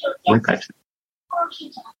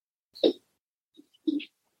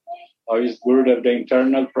 How is Gurudev the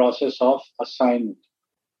internal process of assignment?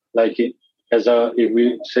 Like if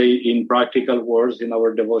we say in practical words in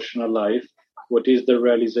our devotional life, what is the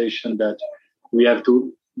realization that we have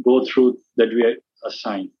to go through that we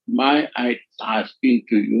assign? My asking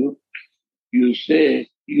to you, you say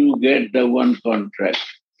you get the one contract.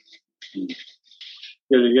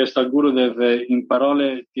 Io ho chiesto al Gurudev in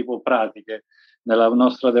parole tipo pratiche nella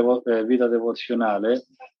nostra vita devozionale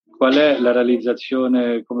qual è la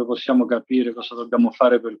realizzazione, come possiamo capire cosa dobbiamo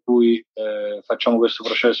fare per cui facciamo questo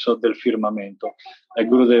processo del firmamento. E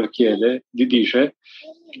Gurudev dice,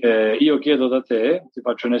 io chiedo da te, ti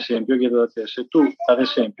faccio un esempio, chiedo da te, se tu ad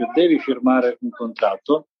esempio devi firmare un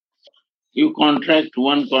contratto, you contract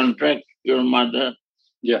one contract, your mother,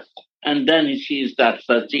 yeah, and then she starts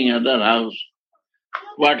searching other house.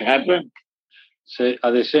 What happened? Se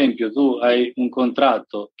ad esempio tu hai un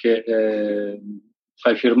contratto che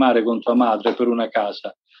fai firmare con tua madre per una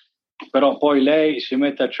casa, però poi lei si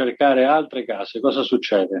mette a cercare altre case, cosa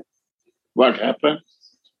succede? What happened?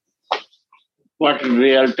 What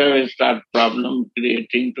realtor will start problem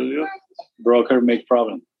creating to you? Broker make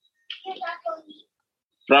problem.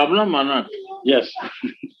 Problem or not? Yes.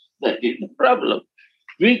 That is the problem.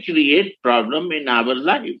 We create problem in our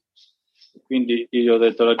life. Quindi io ho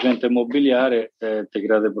detto l'agente immobiliare ti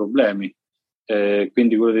crea dei problemi.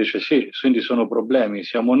 Quindi quello dice sì, quindi sono problemi.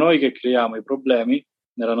 Siamo noi che creiamo i problemi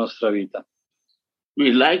nella nostra vita.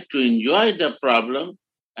 We like to enjoy the problem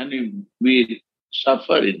and we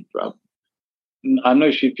suffer in problem. A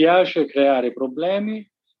noi ci piace creare problemi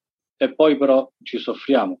e poi però ci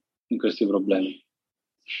soffriamo in questi problemi.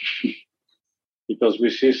 Because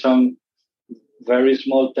we see some very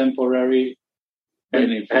small temporary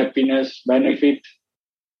happiness, benefit.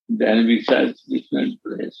 Then we search different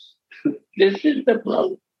place. This is the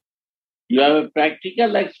problem. You have a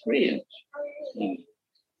practical experience.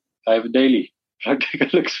 I have daily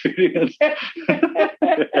practical experience.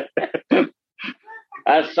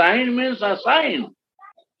 A sign means a sign.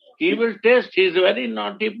 He will test. He is a very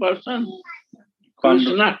naughty person.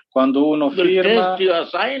 Quando uno firma, test you a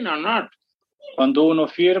sign or not. Quando uno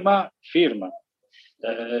firma.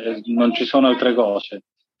 Non ci sono altre cose.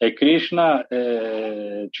 E Krishna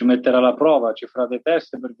ci metterà alla prova, ci farà dei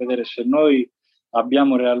test per vedere se noi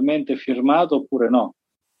abbiamo realmente firmato oppure no.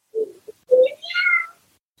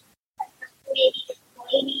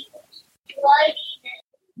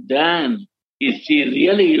 Then, if he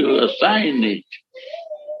really assign it,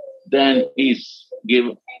 then he's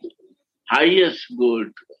give highest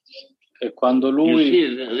gold. E quando lui,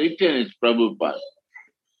 written is Prabhupada.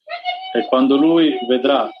 E quando lui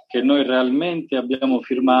vedrà che noi realmente abbiamo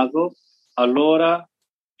firmato, allora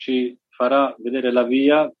ci farà vedere la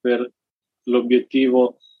via per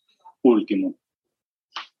l'obiettivo ultimo.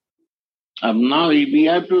 Now we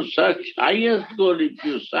have to search highest goal. If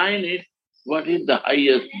you sign it, what is the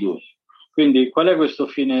highest goal? Quindi qual è questo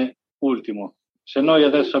fine ultimo? Se noi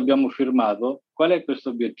adesso abbiamo firmato, qual è questo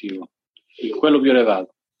obiettivo? Quello più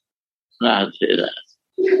elevato. Grazie.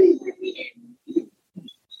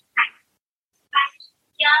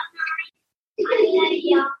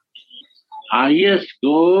 Highest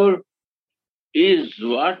goal is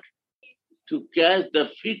what? To catch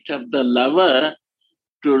the feet of the lover,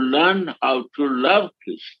 to learn how to love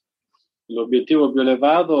Krishna. L'obiettivo più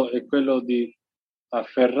elevato è quello di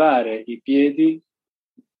afferrare i piedi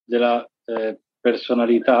della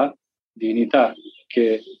personalità, divinità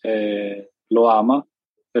che lo ama,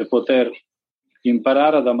 per poter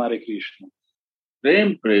imparare ad amare Krishna.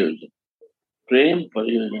 Prem Prayojan. Prem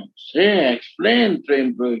Prayojan. Say, explain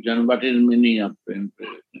Prem Prayojan. What is meaning of Prem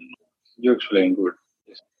Prayojan? You explain, good.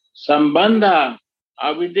 Sambandha,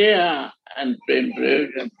 Avideya and Prem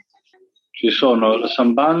Prayojan. Ci sono la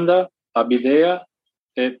Sambandha, Abhideya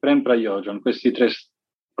e Prem Prayojan, questi tre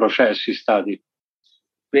processi stati.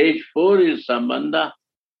 Page 4 is Sambandha.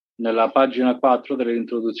 Nella pagina 4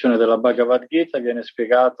 dell'introduzione della Bhagavad Gita viene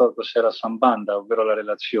spiegato cos'è la Sambandha, ovvero la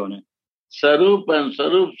relazione. Sarup and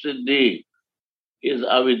Sarup Siddhi is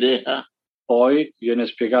Avideya. Poi viene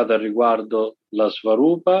spiegata al riguardo la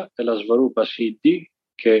Svarupa e la Svarupa Siddhi,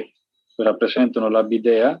 che rappresentano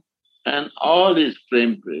l'Abhideya. And all is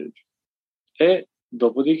Prem Prayojan. E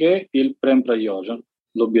dopodiché il Prem Prayojan,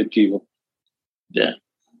 l'obiettivo. Yeah.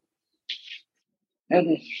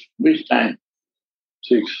 Which time?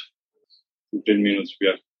 6. 15 minutes.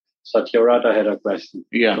 Yeah. Satyavrata had a question.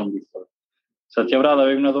 Yeah. From before. Satyavrata,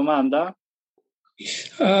 avevi una domanda?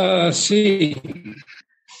 Sì.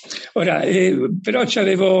 Ora, però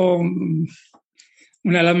c'avevo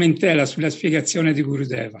una lamentela sulla spiegazione di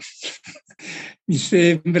Gurudeva. Mi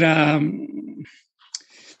sembra,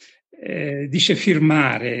 dice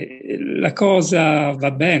firmare, la cosa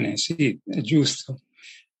va bene, sì, è giusto.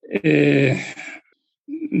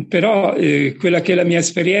 Però quella che è la mia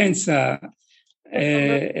esperienza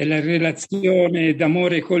è la relazione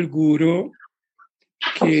d'amore col guru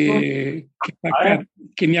che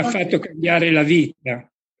mi ha fatto cambiare la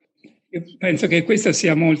vita. Io penso che questo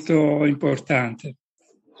sia molto importante.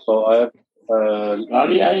 So,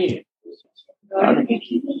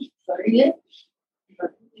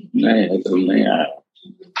 नहीं तो नहीं आया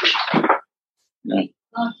नहीं।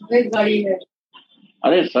 सफेद गाड़ी है,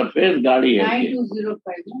 अरे सफेद गाड़ी है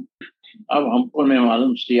 9205 अब हमको नहीं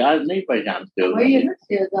मालूम, सियाज नहीं पहचानते हो। वही है ना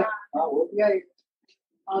सियाजा।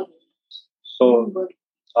 So,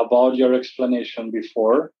 about your explanation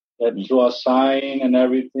before, that through a sign and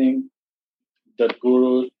everything, that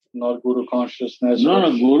Guru, not Guru consciousness.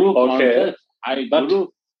 No, Guru okay.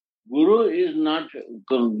 conscious. Guru is not.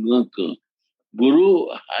 Guru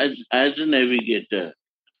has a navigator.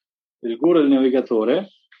 Il Guru è il navigatore.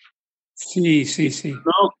 Sì.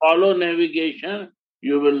 No, follow navigation,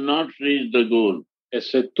 you will not reach the goal. E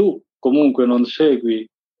se tu comunque non segui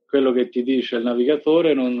quello che ti dice il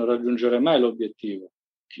navigatore, non raggiungerai mai l'obiettivo.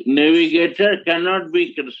 Navigator cannot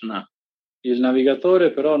be Krishna. Il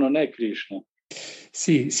navigatore però non è Krishna.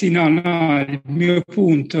 Sì, no, il mio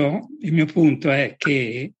punto è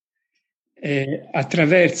che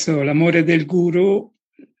attraverso l'amore del Guru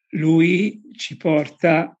lui ci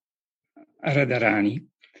porta a Radharani.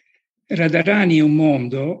 Radharani è un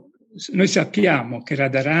mondo, noi sappiamo che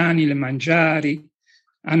Radharani, le Mangiari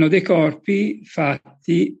hanno dei corpi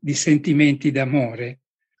fatti di sentimenti d'amore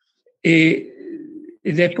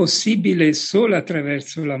ed è possibile solo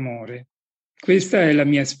attraverso l'amore. Questa è la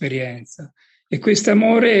mia esperienza. E questo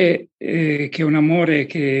amore, che è un amore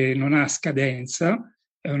che non ha scadenza,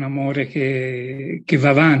 è un amore che va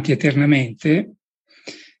avanti eternamente,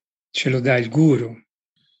 ce lo dà il Guru.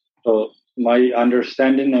 So my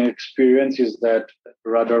understanding and experience is that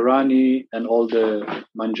Radharani and all the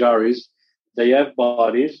Manjaris, they have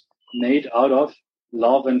bodies made out of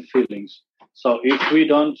love and feelings. So if we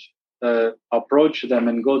don't approach them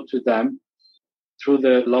and go to them through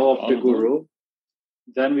the law of the Guru,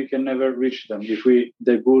 then we can never reach them. If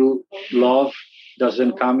the Guru love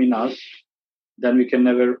doesn't come in us, then we can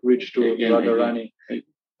never reach to Radharani.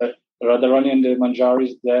 Radharani and the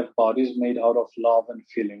Manjaris, they have bodies made out of love and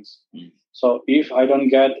feelings. So if I don't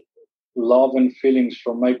get love and feelings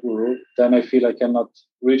from my Guru, then I feel I cannot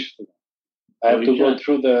reach to them. I have to go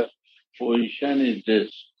through the... Position is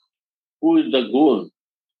this. Who is the goal?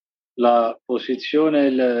 La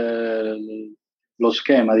posizione, lo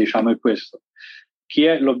schema, diciamo, è questo. Chi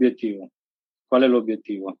è l'obiettivo? Qual è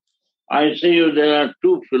l'obiettivo? I say you there are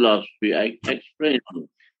two philosophies. I explain you.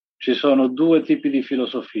 Ci sono due tipi di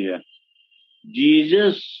filosofie.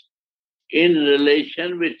 Jesus in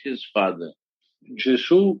relation with his father.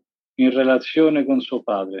 Gesù in relazione con suo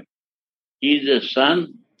padre. He is a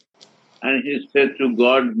son and he said to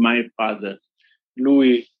God, my father.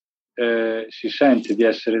 Lui si sente di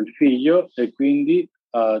essere il figlio e quindi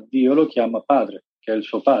Dio lo chiama padre, che è il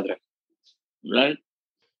suo padre. Right?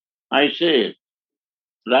 I say,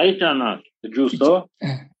 right or not? È giusto?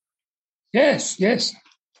 Yes.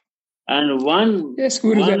 And one way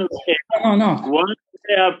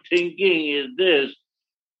of thinking is this: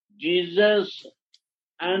 Jesus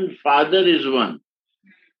and Father is one.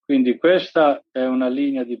 Quindi questa è una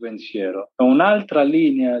linea di pensiero. Un'altra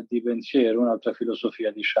linea di pensiero, un'altra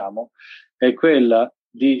filosofia, diciamo, è quella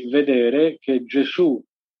di vedere che Gesù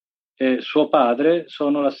e suo padre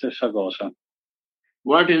sono la stessa cosa.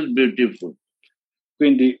 What is beautiful?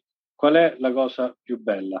 Quindi qual è la cosa più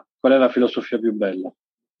bella? Qual è la filosofia più bella?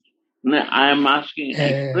 I am asking.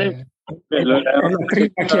 La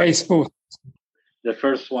prima che hai esposto. The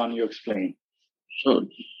first one you explain. So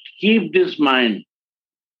keep this mind.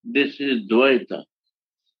 This is Dvaita.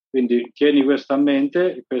 Quindi tieni questa a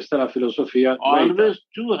mente, questa è la filosofia Dvaita. Always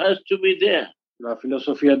two has to be there. La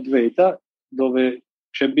filosofia Dvaita, dove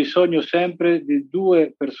c'è bisogno sempre di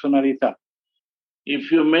due personalità. If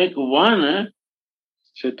you make one,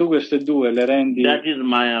 se tu queste due le rendi that is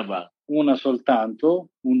Mayavad. Una soltanto,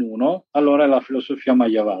 un uno, allora è la filosofia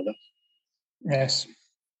Mayavada. Yes.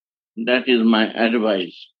 That is my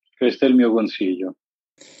advice. Questo è il mio consiglio.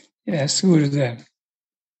 Yes, Gurudev.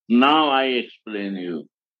 Now I explain you.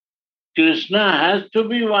 Krishna has to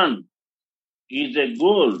be one. He is a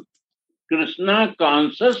goal. Krishna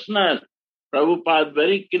consciousness. Prabhupada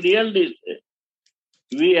very clearly said.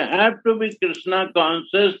 We have to be Krishna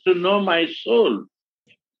conscious to know my soul.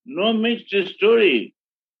 No mixed story.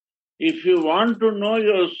 If you want to know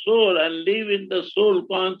your soul and live in the soul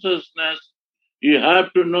consciousness, you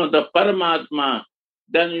have to know the Paramatma,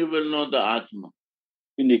 then you will know the Atma.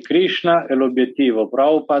 Quindi Krishna è l'obiettivo.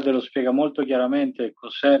 Prabhupada lo spiega molto chiaramente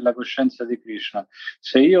cos'è la coscienza di Krishna.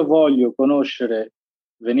 Se io voglio conoscere,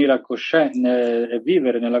 venire a e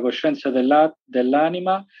vivere nella coscienza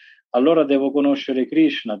dell'anima, allora devo conoscere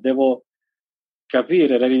Krishna, devo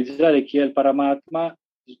capire, realizzare chi è il Paramatma.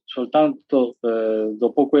 Soltanto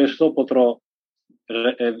dopo questo potrò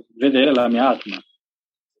vedere la mia Atma.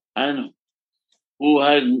 And who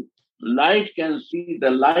has light can see the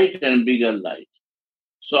light and bigger light.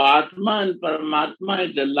 So Atma and Paramatma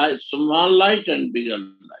is the light, small light and bigger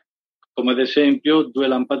light. Come ad esempio due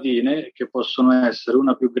lampadine che possono essere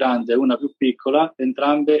una più grande e una più piccola,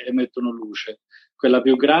 entrambe emettono luce. Quella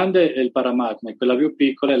più grande è il Paramatma e quella più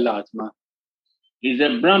piccola è l'Atma. Is a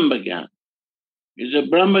Brahmagyan. Is a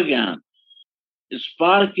Brahmagyan.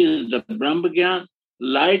 Spark is the Brahmagyan.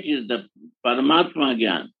 Light is the Paramatma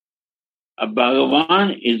Gyan. A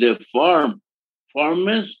Bhagavan is a form. Form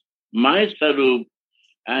is my Sarup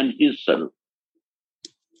and his Sarup.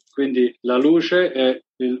 Quindi la luce è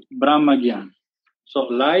il Brahma Gyan. So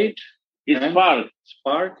light is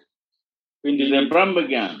spark. Quindi is a Brahma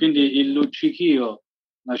Gyan. Quindi il luccichio,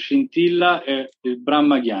 la scintilla è il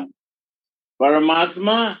Brahma Gyan.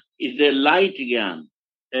 Paramatma is a light Gyan.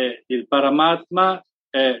 E il Paramatma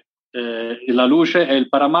è la luce, è il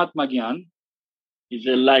Paramatma Gyan. Is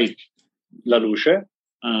a light. La luce.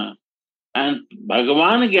 And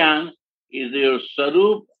Bhagavan Gyan is your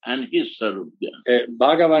Sarup and his Sarup Gyan. E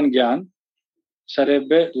Bhagavan Gyan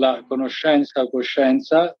sarebbe la conoscenza,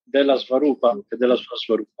 coscienza della Svarupa e della sua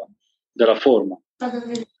Svarupa, della forma.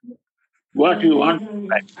 What you want?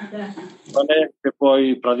 Qual è che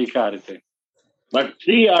puoi praticare te? But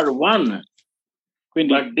three are one.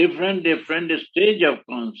 Quindi, but different stage of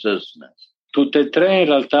consciousness. Tutte e tre in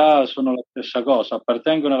realtà sono la stessa cosa,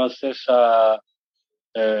 appartengono alla stessa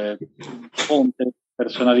fonte,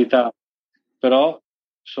 personalità, però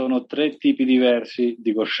sono tre tipi diversi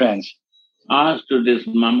di coscienza. Ask to this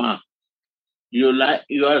mama, you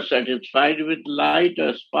are satisfied with light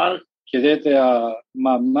or spark? Chiedete a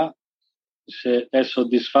mamma se è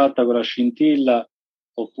soddisfatta con la scintilla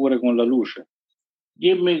oppure con la luce.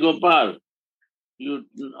 Give me Gopal. You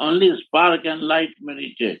only spark and light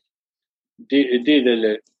meditate.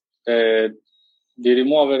 Ditele di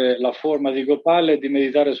rimuovere la forma di Gopal e di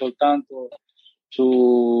meditare soltanto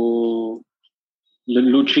su il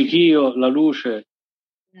luccichio, la luce.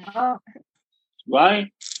 No.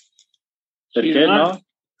 Why? Perché no?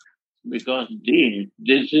 Because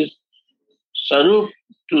this is Sarup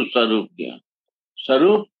to Sarupya.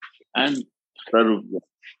 Sarup and Sarupya.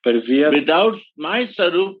 Per via. Without my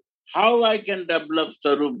Sarup, how I can develop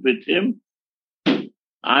Sarup with him?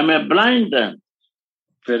 I'm a blind then.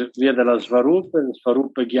 Per via della Svarupa e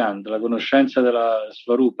Svarupa Gyan, della conoscenza della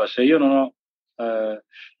Svarupa. Se io non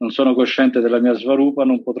sono cosciente della mia Svarupa,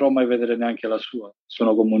 non potrò mai vedere neanche la sua.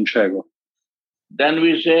 Sono come un cieco. Then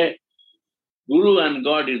we say, Guru and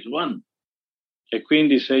God is one. E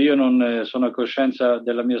quindi se io non sono a coscienza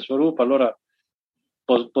della mia Svarupa, allora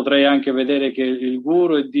potrei anche vedere che il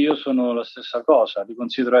Guru e Dio sono la stessa cosa, li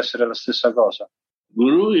considero essere la stessa cosa.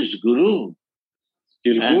 Guru is Guru.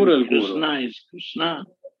 Il Guru è il Guru. Krishna is Krishna.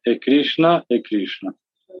 E Krishna è Krishna.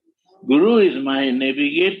 Guru is my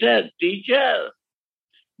navigator, teacher.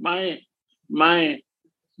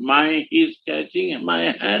 He's catching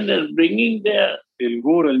my hand and bringing there. Il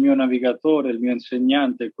Guru è il mio navigatore, il mio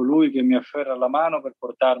insegnante, è colui che mi afferra la mano per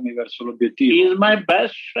portarmi verso l'obiettivo. He is my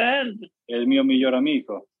best friend. È il mio miglior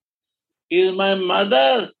amico. He is my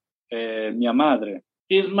mother. È mia madre.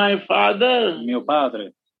 He is my father. Mio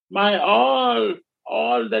padre. My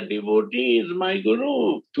all the devotees, my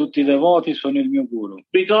Guru. Tutti i devoti sono il mio Guru.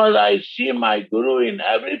 Because I see my Guru in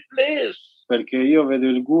every place. Perché io vedo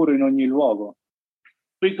il Guru in ogni luogo.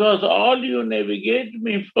 Because all you navigate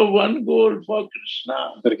me for one goal, for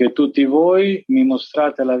Krishna. Perché tutti voi mi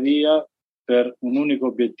mostrate la via per un unico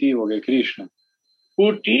obiettivo, che è Krishna.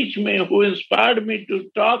 Who teach me, who inspired me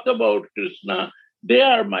to talk about Krishna, they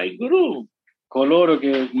are my Guru. Coloro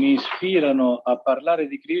che mi ispirano a parlare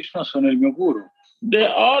di Krishna sono il mio Guru. They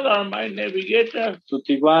all are my navigator.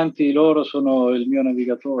 Tutti quanti loro sono il mio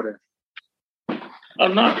navigatore.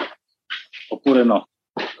 Or not? Oppure no?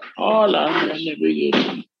 All are my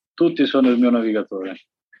navigator. Tutti sono il mio navigatore.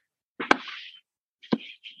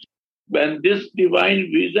 When this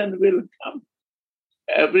divine vision will come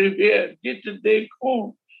everywhere, they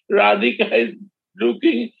go. Radhika is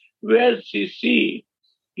looking where she see.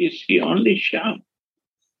 Is he only Shyam?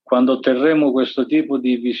 Quando otterremo questo tipo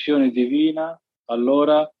di visione divina,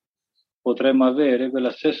 allora potremo avere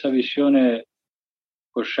quella stessa visione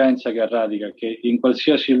coscienza che ha Radhika, che in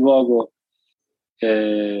qualsiasi luogo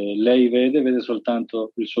lei vede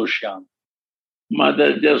soltanto il suo Shyam.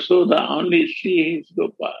 Mother Yashoda only see his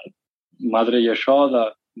Gopal. Madre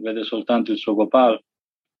Yashoda vede soltanto il suo Gopal.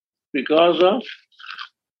 Because of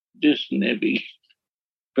this Navi.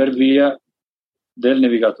 Per via del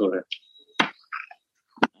navigatore.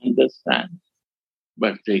 Understand?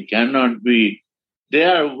 But they cannot be. They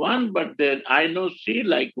are one, but I know see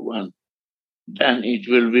like one. Then it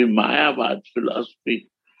will be Mayavad philosophy.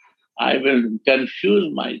 I will confuse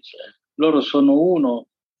myself. Loro sono uno,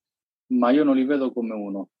 ma io non li vedo come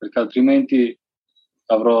uno, perché altrimenti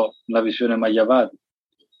avrò la visione Mayavadi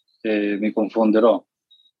e mi confonderò.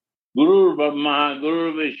 Guru Brahma,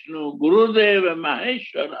 Guru Vishnu, Guru Deva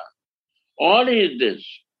Maheshwara, all is this.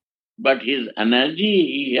 But his energy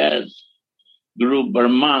he has. Guru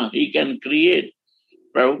Brahma, he can create.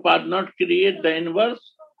 Prabhupada not create the inverse.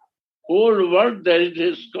 Whole world there is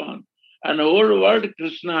ISKCON. And whole world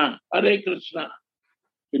Krishna, Hare Krishna.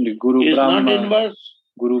 Quindi Guru He is not Brahma, inverse.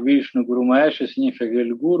 Guru Vishnu, Guru Mahesh significa che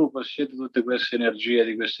il Guru possiede tutte queste energie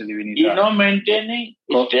di queste He is divinità. not maintaining,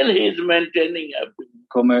 still he is maintaining everything.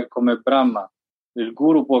 Come Brahma. Il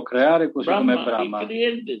Guru può creare così come Brahma, Brahma. he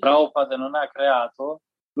created this. Prabhupada non ha creato,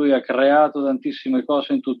 lui ha creato tantissime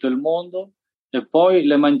cose in tutto il mondo e poi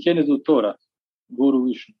le mantiene tuttora. Guru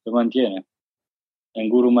Vishnu le mantiene. E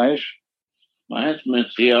Guru Mahesh? Mahesh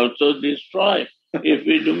means he also destroy if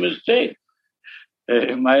we do mistake.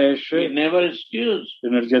 Mahesh, He never excuse.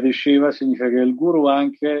 l'energia di Shiva significa che il Guru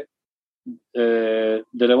anche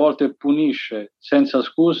delle volte punisce senza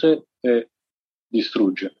scuse e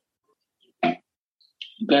distrugge.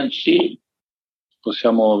 You can see.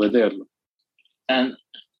 Possiamo vederlo. And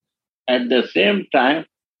at the same time,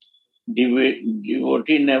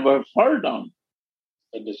 devotee never fall down.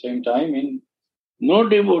 At the same time, No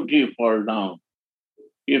devotee fall down.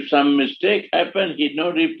 If some mistake happen, he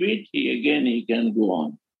no repeat, he can go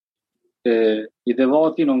on. I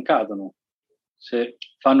devoti non cadono. Se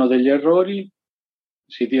fanno degli errori,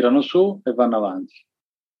 si tirano su e vanno avanti.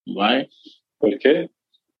 Why? Perché?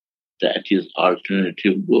 That is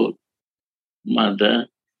alternative good. Mother,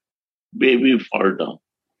 baby fall down.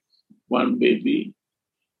 One baby,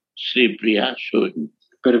 Sri Priya showing.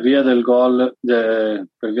 Per via del goal, per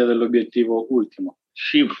via dell'obiettivo ultimo.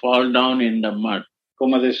 She fall down in the mud.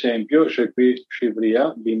 Come ad esempio, c'è qui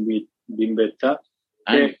Shivriya, bimbetta,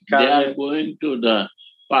 And che they are cade, going to the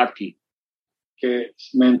party. che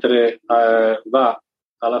mentre va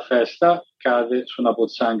alla festa cade su una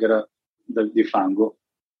pozzanghera di fango.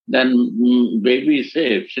 Then baby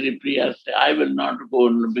say, Sri Priya say, I will not go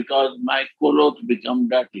because my clothes become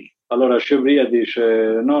dirty. Allora Shivriya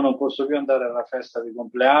dice, no, non posso più andare alla festa di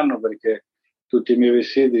compleanno perché tutti i miei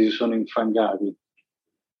vestiti si sono infangati.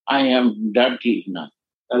 I am dirty now.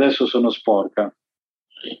 Adesso sono sporca.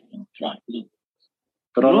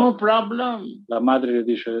 Però No problem. la madre le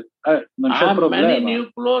dice, non I c'è have many problema.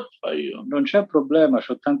 new clothes for you. Non c'è problema,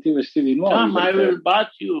 ho tanti vestiti nuovi. Come, I per te. will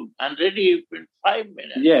bath you and ready in 5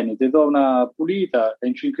 minutes. Vieni, ti do una pulita e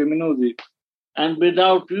in 5 minuti And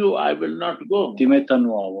without you, I will not go. ti metto a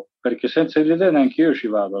nuovo. Perché senza di te neanche io ci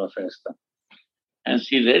vado alla festa. And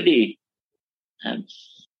she ready. And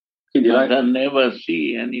Quindi mother never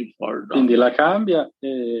see any fall down. quindi la cambia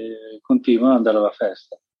e continua ad andare alla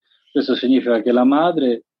festa. Questo significa che la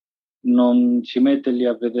madre non si mette lì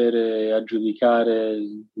a vedere, a giudicare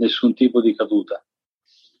nessun tipo di caduta.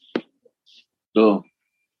 So,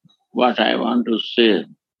 what I want to say,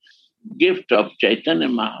 gift of Chaitanya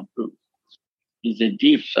Mahaprabhu is a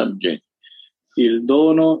deep subject. Il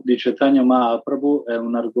dono di Chaitanya Mahaprabhu è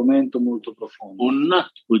un argomento molto profondo.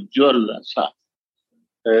 Unnat Ujjwal Rasa.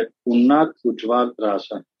 È Unnat Ujjwal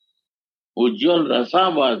Rasa. Ujjwal Rasa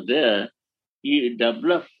was there. He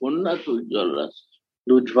developed Unnat Ujjwal Rasa.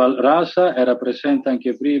 L'Ujjwal Rasa era presente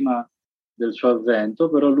anche prima del suo avvento,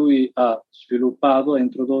 però lui ha sviluppato e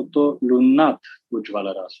introdotto l'Unnat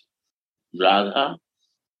Ujjwal Rasa. Radha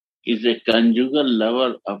is a conjugal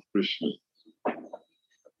lover of Krishna.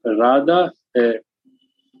 Radha è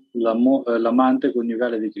l'amante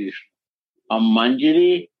coniugale di Krishna. A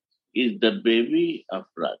Manjari is the baby of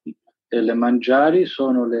Radhika. E le Manjari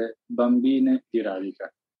sono le bambine di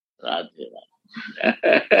Radhika. Radhe.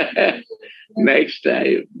 Next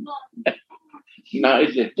time. Now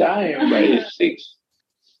is the time, but it's 6.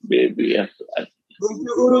 Baby of Radhika. Thank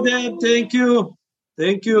you, Gurudev. Thank you.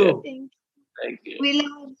 Thank you. Thank you. We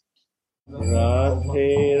love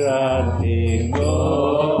Radhe